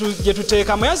engeri gye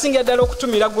tuteekamu yansingira ddala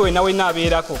okutumira gwe wena wena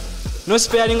abeerako no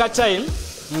sparinga time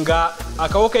nga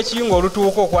akawo k'ekiyungu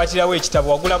olutuuka okwatirawo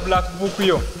ekitabo wagula black book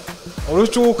yo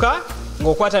olutuuka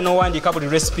ng'okwata n'owandiika buli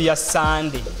recipe ya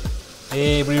Sunday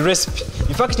buli recipe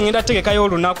infact ngenda tuteekayo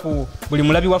olunaku buli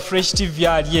mulabi wa Fresh TV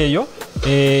ali eyo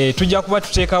tujja kuba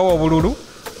tuteekawo obululu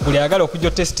buli ayagala okujja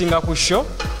otestinga ku show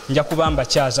nja kubamba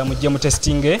kyaza mujje mu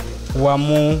testinge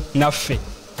wamu naffe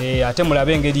ate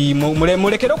mulabe engeri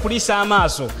mulekere okuliisa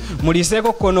amaaso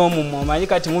muliiseeko kono omumwe omanyi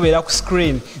kati mubeera ku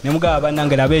screen ne mugaba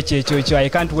bannange labe ekyo I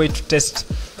can't wait to test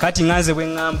kati nganze bwe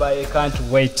ngamba I can't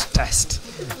wait to test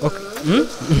okay.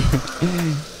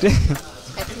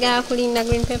 Atiga kulinda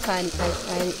green pepper and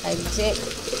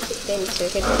then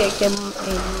take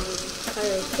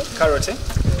carrot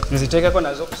nziteekeko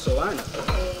nazo ku sowaani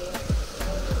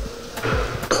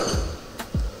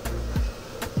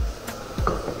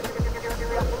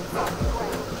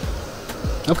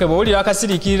okay bw'owulira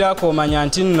akasiriikirirako omanya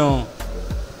nti nno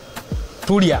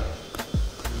tulya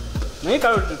naye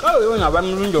karoti kale aba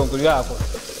mulungi okulyako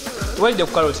walidde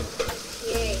ku karoti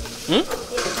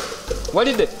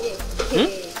walidde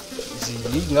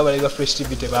nga balaga Fresh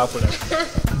TV tebakola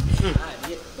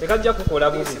tekajja kukola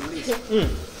bubi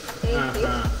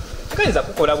tekayinza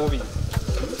kukola bubi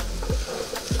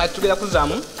ati tugenda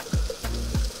kuzaamu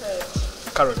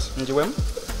carrot njiwemu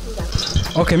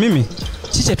okay mimi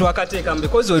kiki twakateekamu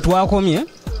because we twakomye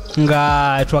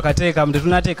nga twakateekamu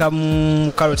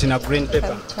tetunateekamu carrot na green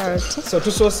pepper so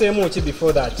tusooseemu ki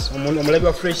before that omulabi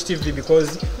wa Fresh TV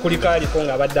because kulikaaliko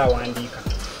nga abadde awandiika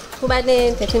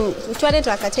tubadde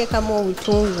twakateekamu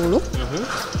obutungulu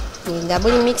nga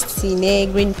buli mixed ne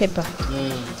green pepper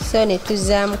so ne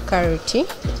tuzaamu carrot ne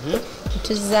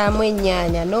tuzaamu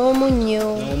ennyaanya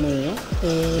n'omunnyo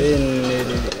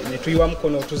ne tuyiwa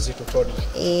mukono otuzi tutono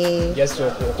just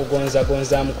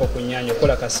okugonzagonzaamuko ku nnyaanya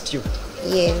okola ka stew.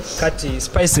 Kati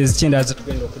spices kyendala ze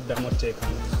tugenda okuddamu oteeka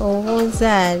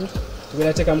obunzaali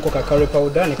tugenda teekamuko ka curry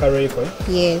powder ne ka royco.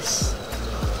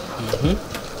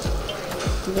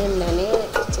 Then nane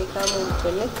teekamu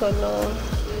tonotono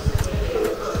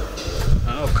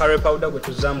curry powder gwe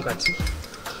tuzaamu kati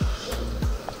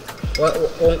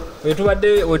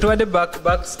wetubadde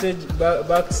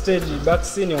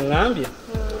backstage oŋŋambye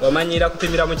wamanyira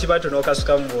kupimira mu kibatu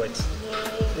n'okasukamu bwoti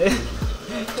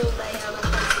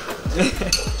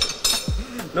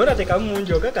n'otateekamu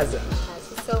mungi okakaza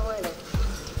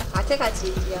ate kati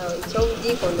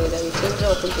ekyobujiiko ndooza bikiyinza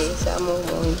okuteesaamu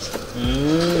mungi.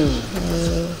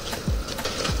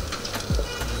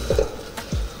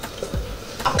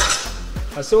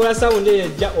 asobola sawundi eyo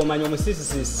ejja omanya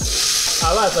omusisisisi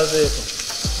aba asazeeko.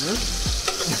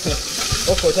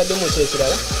 Otaddemu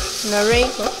kyekirala na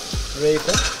Reiko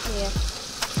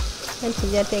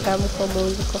tujja teekamuko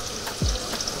mungiko.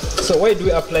 So why do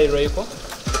we apply Reiko?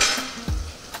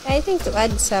 I think to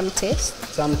add some taste.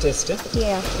 Some taste?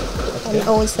 Yeah. Okay. And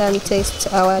also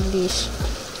taste our dish.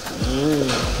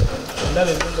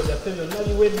 Ndaba ebirungo byaffe byonna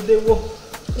biweddewo.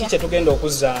 Kiki tugenda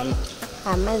okuzaamu?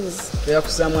 Amazzi.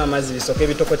 Tuyakuzaamu amazzi bisooke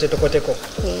bitokoteko.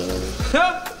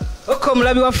 Okay,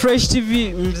 mulabi wa Fresh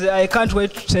TV, I can't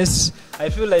wait to taste. I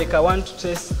feel like I want to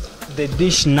taste the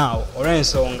dish now.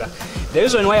 Olw'ensonga. The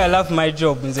reason why I love my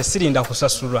job nze sirinda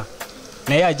kusasulwa.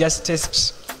 Naye I just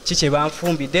taste chiche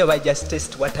banfumbidde oba just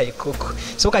taste what I cook.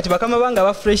 So kati bakama banga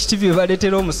ba Fresh TV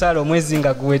baleetera omusaala omwezi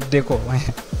nga guweddeko.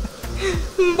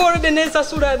 Mbolode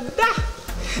nensasula dda.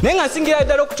 Naye nga nsingira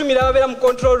ddala okutumira ababeera mu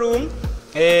control room.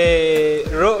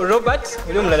 Robert,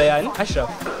 oli omulala yani? Ashraf.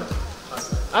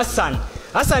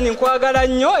 Hassan nkwagala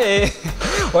nnyo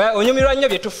onyumirwa nnyo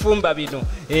bye tufumba bino.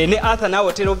 Ne Arthur naawe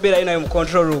otera obeerayo nayo mu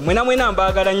control room. Mwena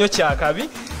mbaagala nnyo kyakabi.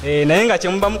 Naye nga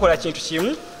kyemuba mukola kintu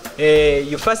kimu.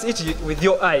 You first eat with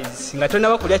your eyes. Nga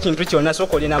tonaba kulya kintu kyonna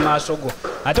sooka olina maaso go.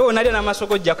 Ate wonalya n'amaaso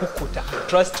go ojja kukkuta.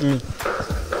 Trust me.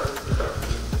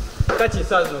 Kati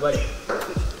saa zino bali.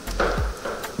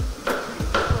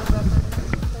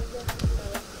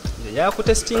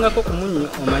 Yakutestingako ku munnyo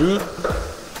omanyi.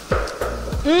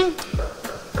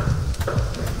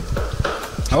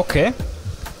 Okay.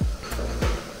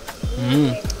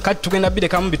 Kati tugenda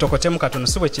birekamu bitokotemu katono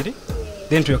si bwe kiri?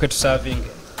 Then tuyoke tuservinge.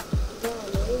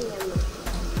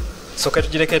 Soke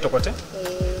tugireke etokote?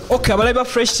 Okay, abalabi ba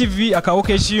Fresh TV akawo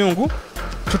k'ekiyungu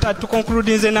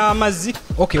tukoncludinze n'amazzi.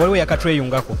 Okay, waliwo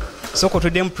yakatweyungako. Soko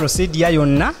tuddemu procedure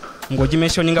yonna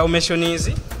ng'ogimentioninga mentionings.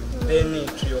 Then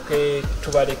tuyoke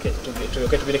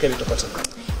tubireke bitokote.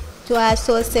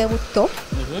 Twasoose buto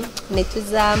ne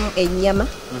tuzaamu ennyama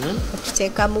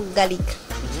tuteekamu garlic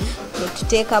ne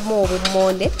tuteekamu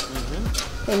obummonde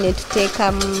ne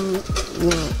tuteekamu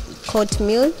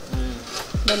oatmeal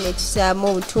ne tuzaamu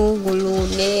obutungulu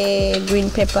ne green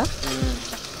pepper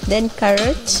then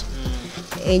carrot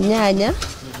ennyaanya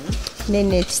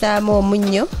ne tusaamu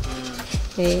omunnyo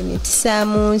ne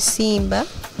tusaamu nsimba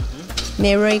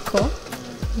ne royco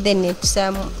then ne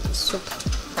tusaamu soup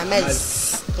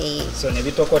amazzi. So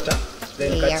nebitokota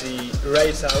then kati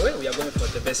right away we are going for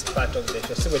the best part of the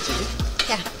show. Sibo chili?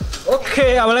 Yeah.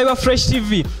 Okay, abalabi ba Fresh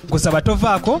TV kusaba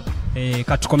tovaako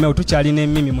katukomeo tukyalina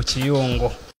emimi mu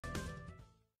kiyungo.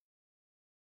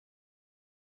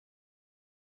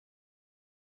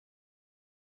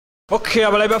 Okay,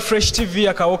 abalabi ba Fresh TV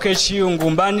akawo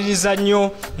k'ekiyungu mbaniriza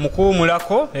nnyo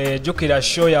mukuwumulako jjukira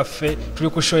show yaffe tuli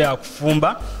ku show ya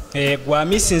kufumba. Gwa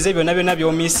misinze byonna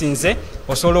by'omisinze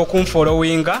osobola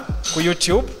okunfollowinga ku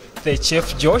YouTube the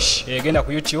Chef Josh genda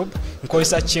ku YouTube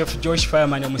nkozesa Chef Josh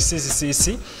Fireman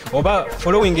omusisisisi oba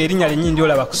following erinnya lennyindi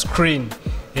olaba ku screen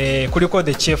kuliko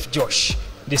the Chef Josh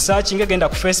researching genda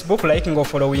ku Facebook liking or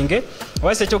following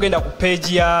wase kyo genda ku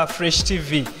page ya Fresh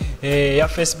TV ya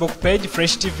Facebook page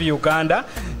Fresh TV Uganda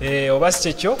oba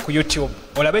sekyo ku YouTube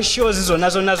olabe shows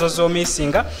zonna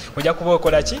zomisinga ojja kuba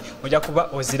okola ki ojja kuba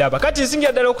oziraba. Kati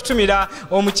nsingira ddala okutumira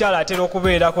omukyala atera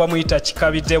okubeera kuba muyita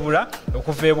Kikabi Debula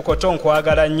okuva e Bukoto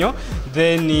nkwagala nnyo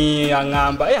then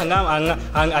aŋŋamba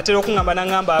atera okuŋŋamba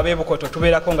n'aŋŋamba ab'e Bukoto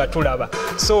tubeerako nga tulaba.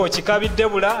 So Kikabi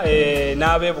Debula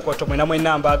n'ab'e Bukoto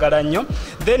mwenna mbaagala nnyo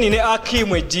then ne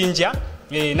Akimu Ejjinja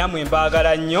namwe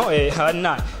mbaagala nnyo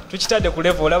anna tukitadde ku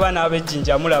level olaba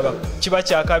n'ab'Ejjinja mulaba kiba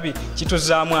kyakabi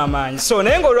kituzaamu amaanyi. So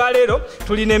naye ng'olwaleero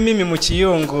tulina emimi mu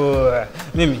kiyungu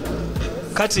mimi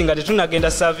kati nga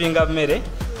tetunagenda servinga mmere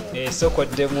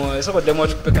sokoddemu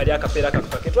otukupe kali akapeera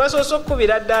kafake twasoose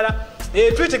okukubira ddala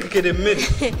twetegekere emmere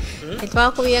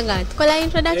twakubye nga tukola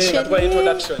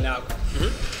introduction ako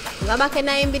ngamba ke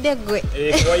nayimbidde ggwe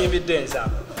wayimbidde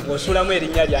enzaako ng'osulamu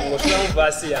erinnya lyange ng'osulamu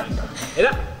vaasi yange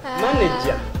era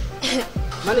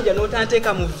manager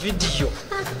n'otanteeka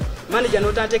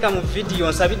mu vidiyo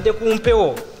nsabidde ku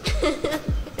mpewo.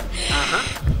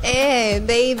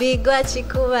 Baby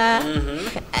gwachikuba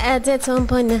ate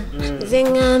Tompona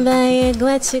zengamba ye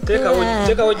gwachikuba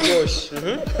tekawo Josh.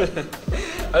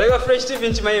 Alega Fresh TV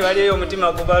nchimanyi baliyo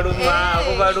omutima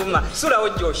gubaluma sulawo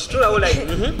Josh tulawo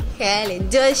line. Kale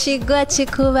Josh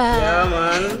gwachikuba yeah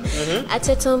man.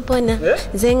 Ate Tompona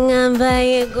zengamba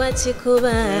ye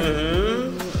gwachikuba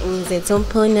nze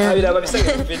Tompona abira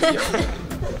babisanga mu video.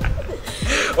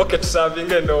 Okay,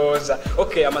 tusavinge ndowooza.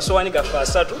 Okay, amasowani gaffe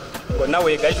asatu gonna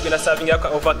weegayi tugenda savingira ku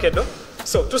avocado.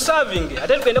 So tusavinge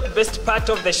ate tugenda ku best part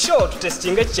of the show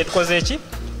tutestinge kiki kyetukoze eki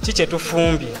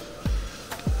kyetufumbye.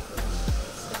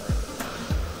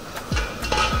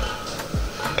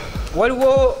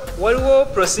 Waliwo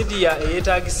procedure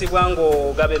eyeetagisibwa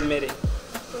ng'ogaba emmere.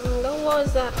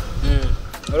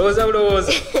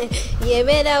 Olowooza.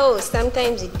 Yebeerawo.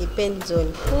 Sometimes it depends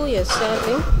on who you're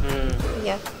serving.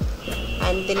 Yeah.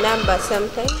 And the number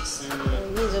sometimes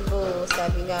usable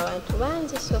serving abantu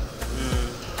bangi so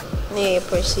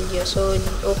procedure so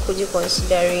okuji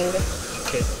considering.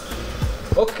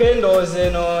 Okay ndowooza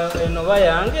eno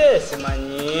bayange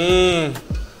simanyi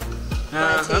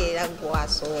ate era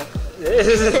gwasooka.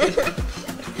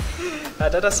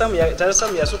 Tata Sam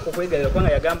yasooka okwegalira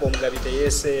kubanga yagamba omugabi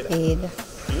teyeeseera.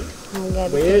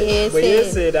 Bwe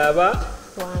yeeseera aba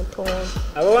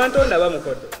wantonda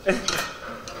bamukodo.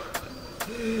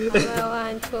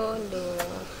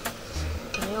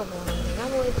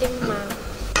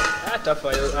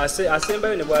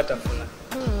 Asembayo ne bwatafuna.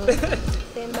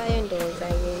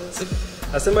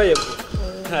 Asembayo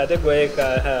ate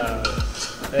gweka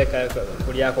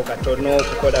kulyako katono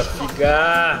okukola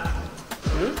figa.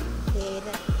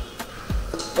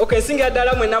 Okay, singa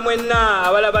ddala mwenna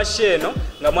abalaba sheeno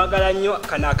nga mwagala nnyo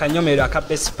kana akanyomero aka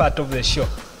best part of the show.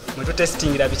 Mwetu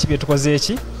testingira biki byetukoze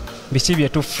eki biki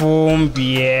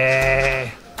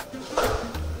byetufumbye.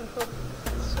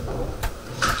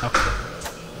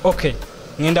 Okay,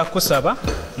 ngenda kusaba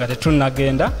nga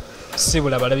tetunnagenda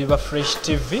sibula balabi ba Fresh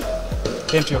TV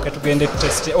entulyoke tugende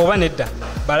tuteste oba nedda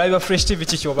balabi ba Fresh TV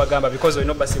kiki obagamba because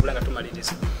olina obasibula nga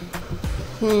tumaliriza.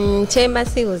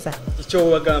 Kyembasibuza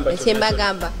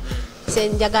kyembagamba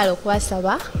senjagala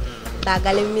okuwasaba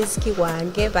bagale music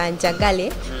wange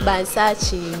banjagale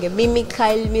bansearching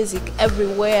Mimikyle music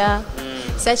everywhere.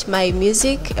 Search my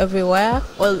music everywhere,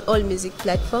 all music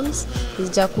platforms.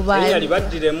 Ija kuba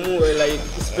like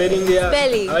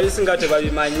spelling.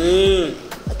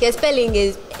 Okay, spelling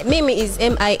is Mimi is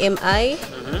M-I-M-I,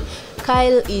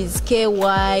 Kyle is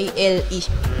K-Y-L-E.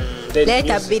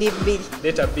 Data bidi.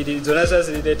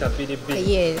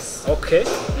 Yes. Okay.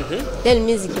 Then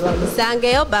music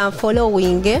bansangeyo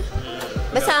banfollowing.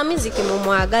 Basa music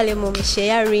mumwagale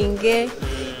sharing.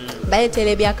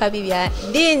 Bayetele byakabi bya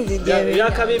dinzi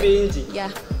byakabi bingi.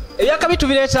 Ebyakabi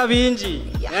tubireeta bingi.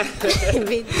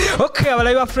 Okay,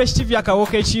 abalabi ba Fresh TV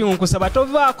akawoka ekiyunkusa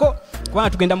batovaako kubanga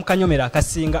tugenda mu kanyomero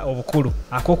akasinga obukulu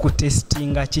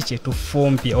ak'okutestinga kiki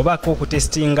etufumbye oba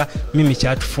ak'okutestinga Mimi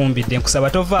kyatufumbidde nkusaba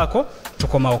tovaako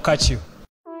tukomawo kakyo.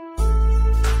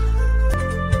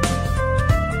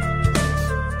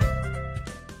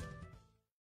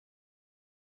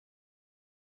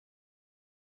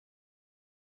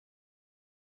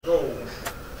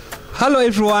 Hello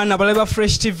everyone, abalabi ba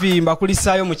Fresh TV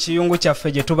mbakulisaayo mu kiyungu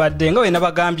kyaffe gye tubadde nga wena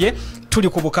bagambye tuli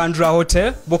ku Bukandra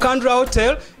Hotel. Bukandra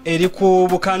Hotel eri ku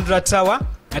Bukandra Tower,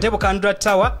 ate Bukandra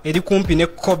Tower eri kumpi ne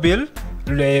Kobil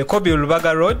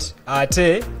Lubaga Road,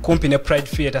 ate kumpi ne Pride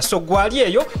Theatre. So gwali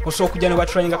eyo osobola okujja ne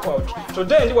batrying out.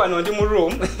 Today ndi wano ndi mu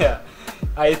room.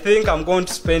 I think I'm going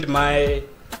to spend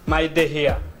my day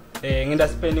here. Ngenda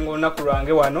spending olunaku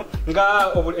lwange wano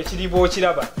nga ekiribo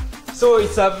kiraba. So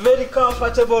it's a very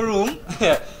comfortable room.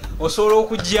 Osobola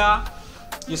okujja,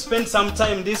 you spend some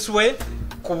time this way.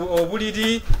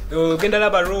 Obuliri genda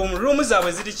laba room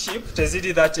zaabwe ziri cheap,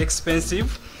 teziri that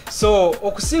expensive. So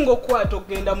okusinga okwata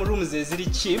okugenda mu rooms eziri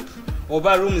cheap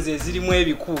oba rooms ezirimu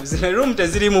ebiku. Zino room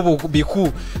tezirimu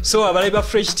biku. So abalabi ba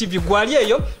Fresh TV gwali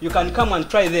eyo, you can come and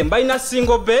try them. Bayina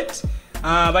single bed,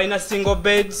 bayina single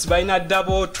beds, bayina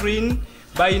double twin.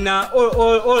 Bayina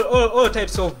all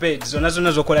types of beds. Zona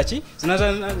zokola ki?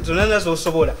 Zona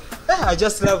zosobola. I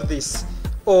just love this.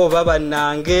 Oh baba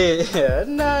nange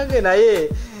naye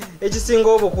ekisinga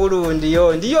obukulu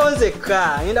ndiyo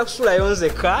nzeka ngenda kusula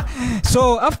yonzeka.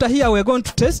 So after here we're going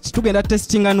to test tugenda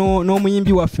testinga no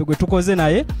muyimbi waffe gwe tukoze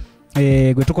naye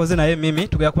gwe tukoze naye Mimi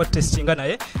tugenda kuba testinga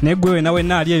naye gwe nawe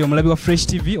naali eyo omulabi wa Fresh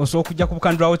TV osobola okujja ku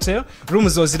Bukandwa Hotel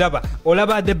rooms oziraba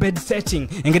olaba the bed setting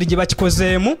engeri gye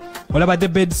bakikozeemu olaba the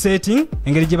bed setting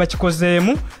engeri gye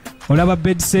bakikozeemu olaba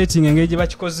bed setting engeri gye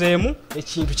bakikozeemu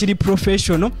ekintu kiri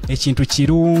professional ekintu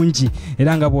kirungi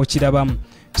era nga bw'okirabamu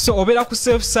so obeera ku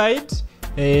safe side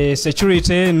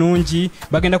security nungi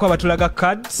bagenda kuba batulaga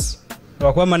cards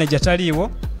wakuba manager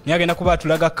taliiwo naye agenda kuba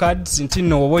atulaga cards nti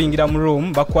nno oba oyingira mu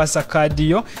room bakwasa kaadi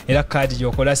yo era kaadi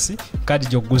gyokola si kaadi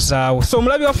gyoguzaawo so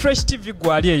omulabi wa Fresh TV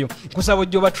gwali eyo kusaba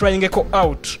ojja oba tryingeko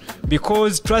out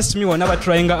because trust me wonna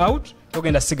batryinga out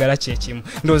togenda sigala kyekimu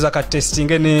ndowooza ka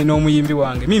testinge n'omuyimbi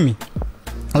wange Mimi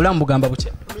obulamu bugamba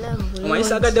butya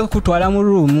omanyisa agadde kutwala mu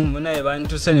room naye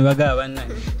bantuse ne bagaba bannaye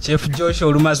Chef Josh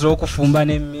olumaze okufumba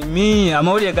ne Mimi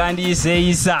amawulire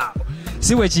gandiyiseeyisa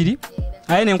si bwe kiri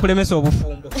aye nenkulemesa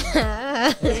obufumbo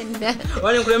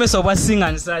wali nkulemesa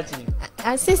obwasinga nsakinga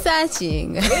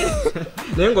asisakinga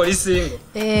naye ng'oli singo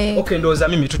okay ndowooza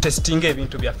Mimi tutestinga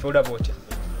ebintu byaffe olaba otya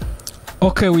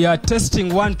okay we are testing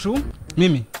 1 2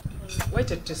 Mimi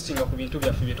waite testinga ku bintu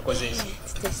byaffe bye tukozeeza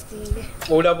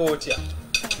olaba otya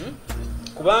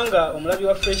kubanga omulabi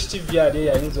wa Fresh TV ali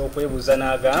yayinza okwebuuza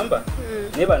n'agamba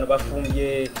naye bano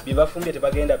bafumbye byebafumbye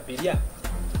tebagenda birya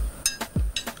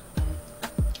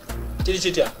kiri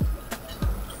kitya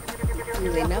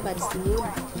nze nabasimu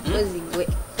ozigwe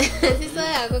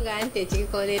sisoyako nga nti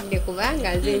ekikoledde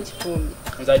kubanga nze nkifumbye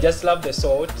nze I just love the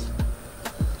salt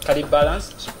kali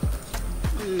balanced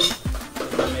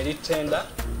very tender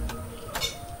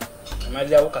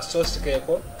amalirawo ka sauce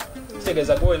keeko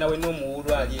kitegeeza gwe nawe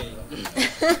n'omuwulu ali eyo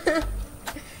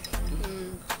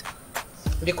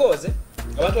because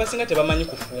abantu basinga tebamanyi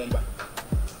kufumba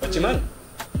okimanyi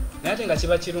naye ate nga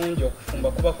kiba kirungi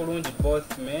okufumba kuba kulungi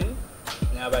both men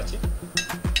n'abaki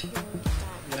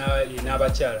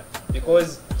n'abakyala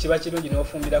because kiba kirungi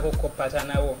n'ofumbirako kopata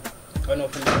nawo oba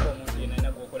n'ofumbirako omuntu yenna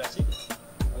ayina gwokola ki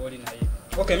gwoli naye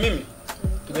okay Mimi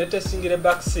tugende testingire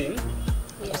back scene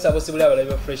kusaba osibula abalabi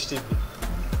ba Fresh TV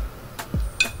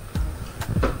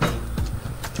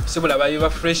sibula abalabi ba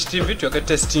Fresh TV tuyogere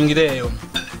testingire eyo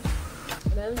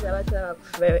balamuzi abatulaba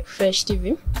ku Fresh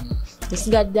TV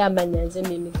nsigadde amanya nze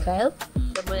Mimi Kyle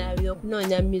omulabira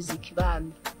okunoonya music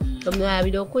bambi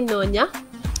omulabira okunoonya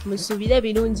musuubire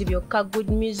ebirungi byokka good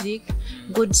music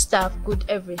good stuff good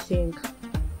everything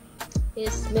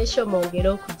yes nesho mwongere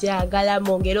okugyagala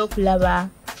mwongere okulaba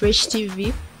Fresh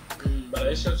TV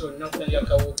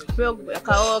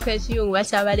akawooka ekiyungu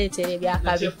bakyabaleetera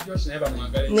ebyakabi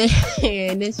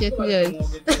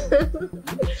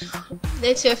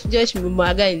ne Chef Josh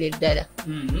mumwagalire ddala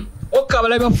okay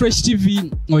abalabi ba Fresh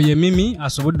TV oye Mimi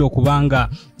asobodde okubanga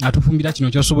atufumbira kino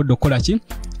kyosobodde okukola ki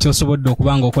kyosobodde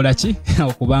okubanga okola ki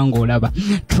okubanga olaba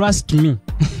trust me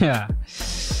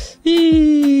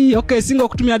okay singa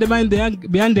okutumira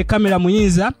behind the camera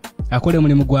muyinza akole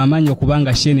mulimu gw'amaanyi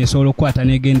okubanga shene esobola okukwata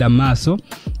n'egenda mu maaso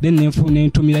then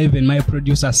nentumira even my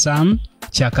producer Sam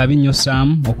kyakabi nnyo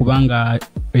Sam okubanga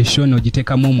eshono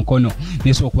ogiteekamu omukono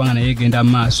nesobola okubanga naye egenda mu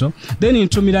maaso then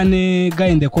ntumira ne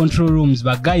guy in the control rooms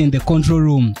ba guy in the control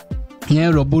room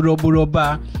ne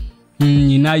roba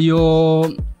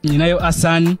ninayo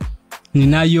Asan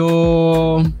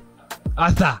ninayo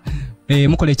Arthur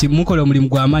mukole omulimu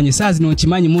gw'amaanyi saa zino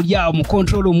nkimanyi muli awo mu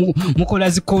control mukola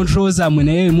zi control zammwe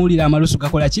naye muwulira amalusu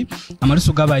gakola ki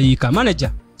amalusu gabayiika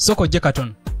manager soko gye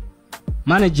katono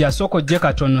manager soko gye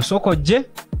katono soko gye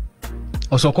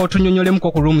osooka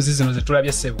otunyonyolemuko ku rooms zino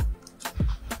zetulabye ssebo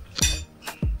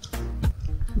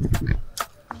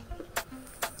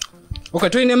okay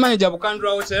tulina manager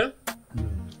Bukandwa Hotel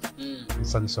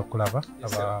nsanyusa okulaba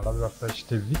abalabi ba Fresh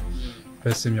TV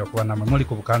twesimye okuba namwe muli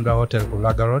ku Bukandwa Hotel ku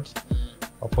Laga Road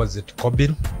opposite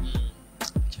Kobil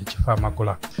kyekifo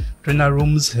Amakula tulina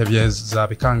rooms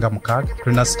ebyezabikanga mukaaga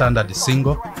tulina standard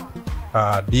single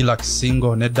deluxe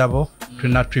single ne double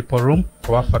tulina triple room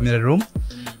oba family room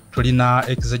tulina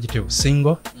executive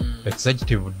single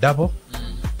executive double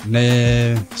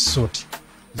ne suite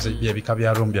byebika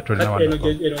bya room bye tulina wano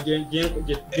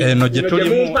eno gye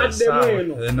tulimu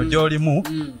eno gyolimu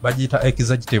bagiyita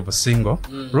executive single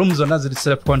room zonna ziri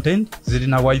self contained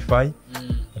zirina wifi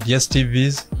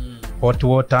DSTVs hot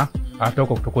water ate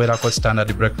okwo tukuwerako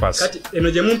standard breakfast kati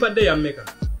eno gye mumpadde ya mmeka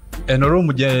eno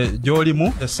room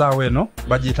gyolimu essaawa eno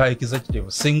bagiyita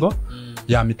executive single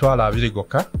ya mitwalo 2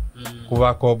 gokka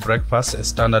kubako breakfast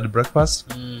standard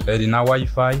breakfast erina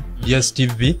wifi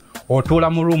DSTV otuula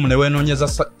mu room ne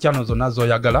wenoonyeza channel zonna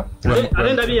zoyagala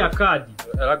alenda bya kadi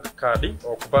eraga kadi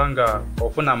okubanga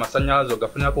ofuna amasannyalaze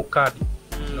ogafunira ku kadi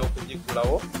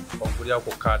n'okugigulawo okulya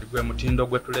ku kadi gwe mutindo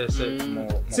gwe tuleese mu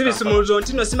sibisumuzo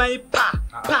ntino simanyi pa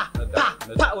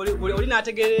pa oli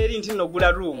nategeera eri nti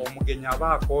nogula room omugenyi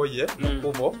aba akooye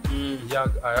mukubo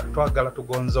twagala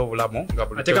tugonze obulamu nga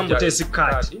buli ateka mutesi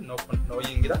card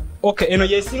noyingira okay eno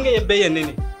yesinga yebbeeyi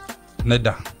enene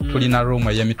nedda tulina room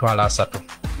ey'emitwalo 3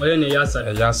 oyo ne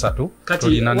yasatu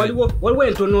kati waliwo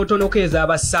entonotono keeza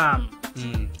abasaamu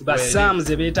basaamu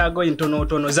ze beetaaga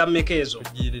entonotono za mmeka ezo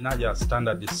girina ya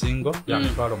standard single ya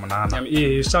mitwalo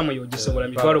 8 saamu yo gisobola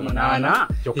mitwalo 8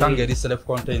 kyokka ngeri self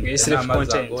contained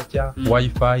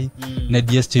wifi ne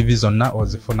DSTV zonna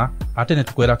ozifuna ate ne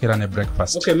tukwerako era ne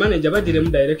breakfast. Okay, manager badiremu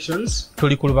directions.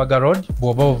 Tuli ku Lubaga Road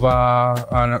bw'oba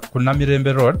ova ku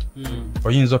Namirembe Road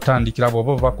oyinza otandikira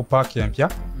bw'oba ova ku park empya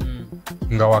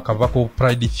nga wakava ku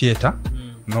Pride Theatre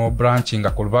no branch nga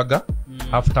ku Lubaga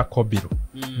after Kobiru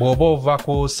bw'oba ova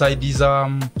ku side za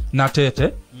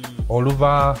Natete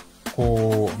oluva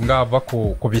ku ngava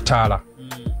ku Bitala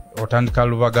otandika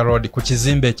Lubaga Road ku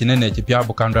kizimbe ekinene ekipya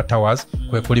Bukandwa Towers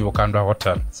kwe kuli Bukandwa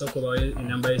Hotel.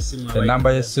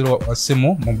 Enamba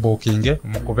y'essimu mu booking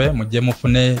mukube mujje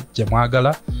mufune gye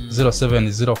mwagala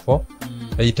 0704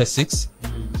 86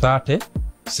 30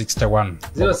 61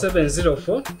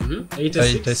 0704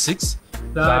 86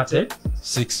 30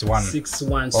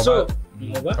 61 so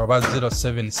oba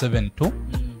 0772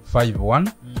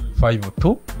 51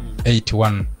 52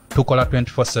 81 tukola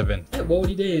 24/7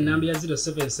 bowulire enamba ya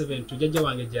 077 tujajja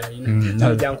wange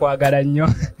gyalina jankwagala nnyo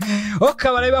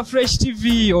okabala ba Fresh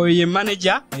TV oyo ye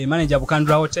manager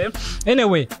Bukandwa Hotel.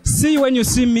 Anyway, see you when you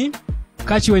see me,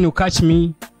 catch you when you catch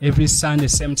me every Sunday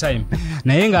same time.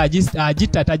 Naye nga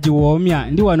agita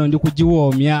tagiwoomya ndi wano ndi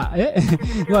kugiwoomya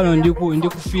ndi wano ndi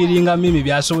kufiiringa mimi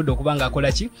byasobodde okubanga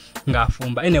akola ki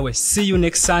ng'afumba. Anyway, see you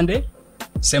next Sunday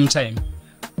same time.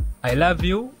 I love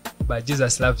you but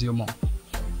Jesus loves you more.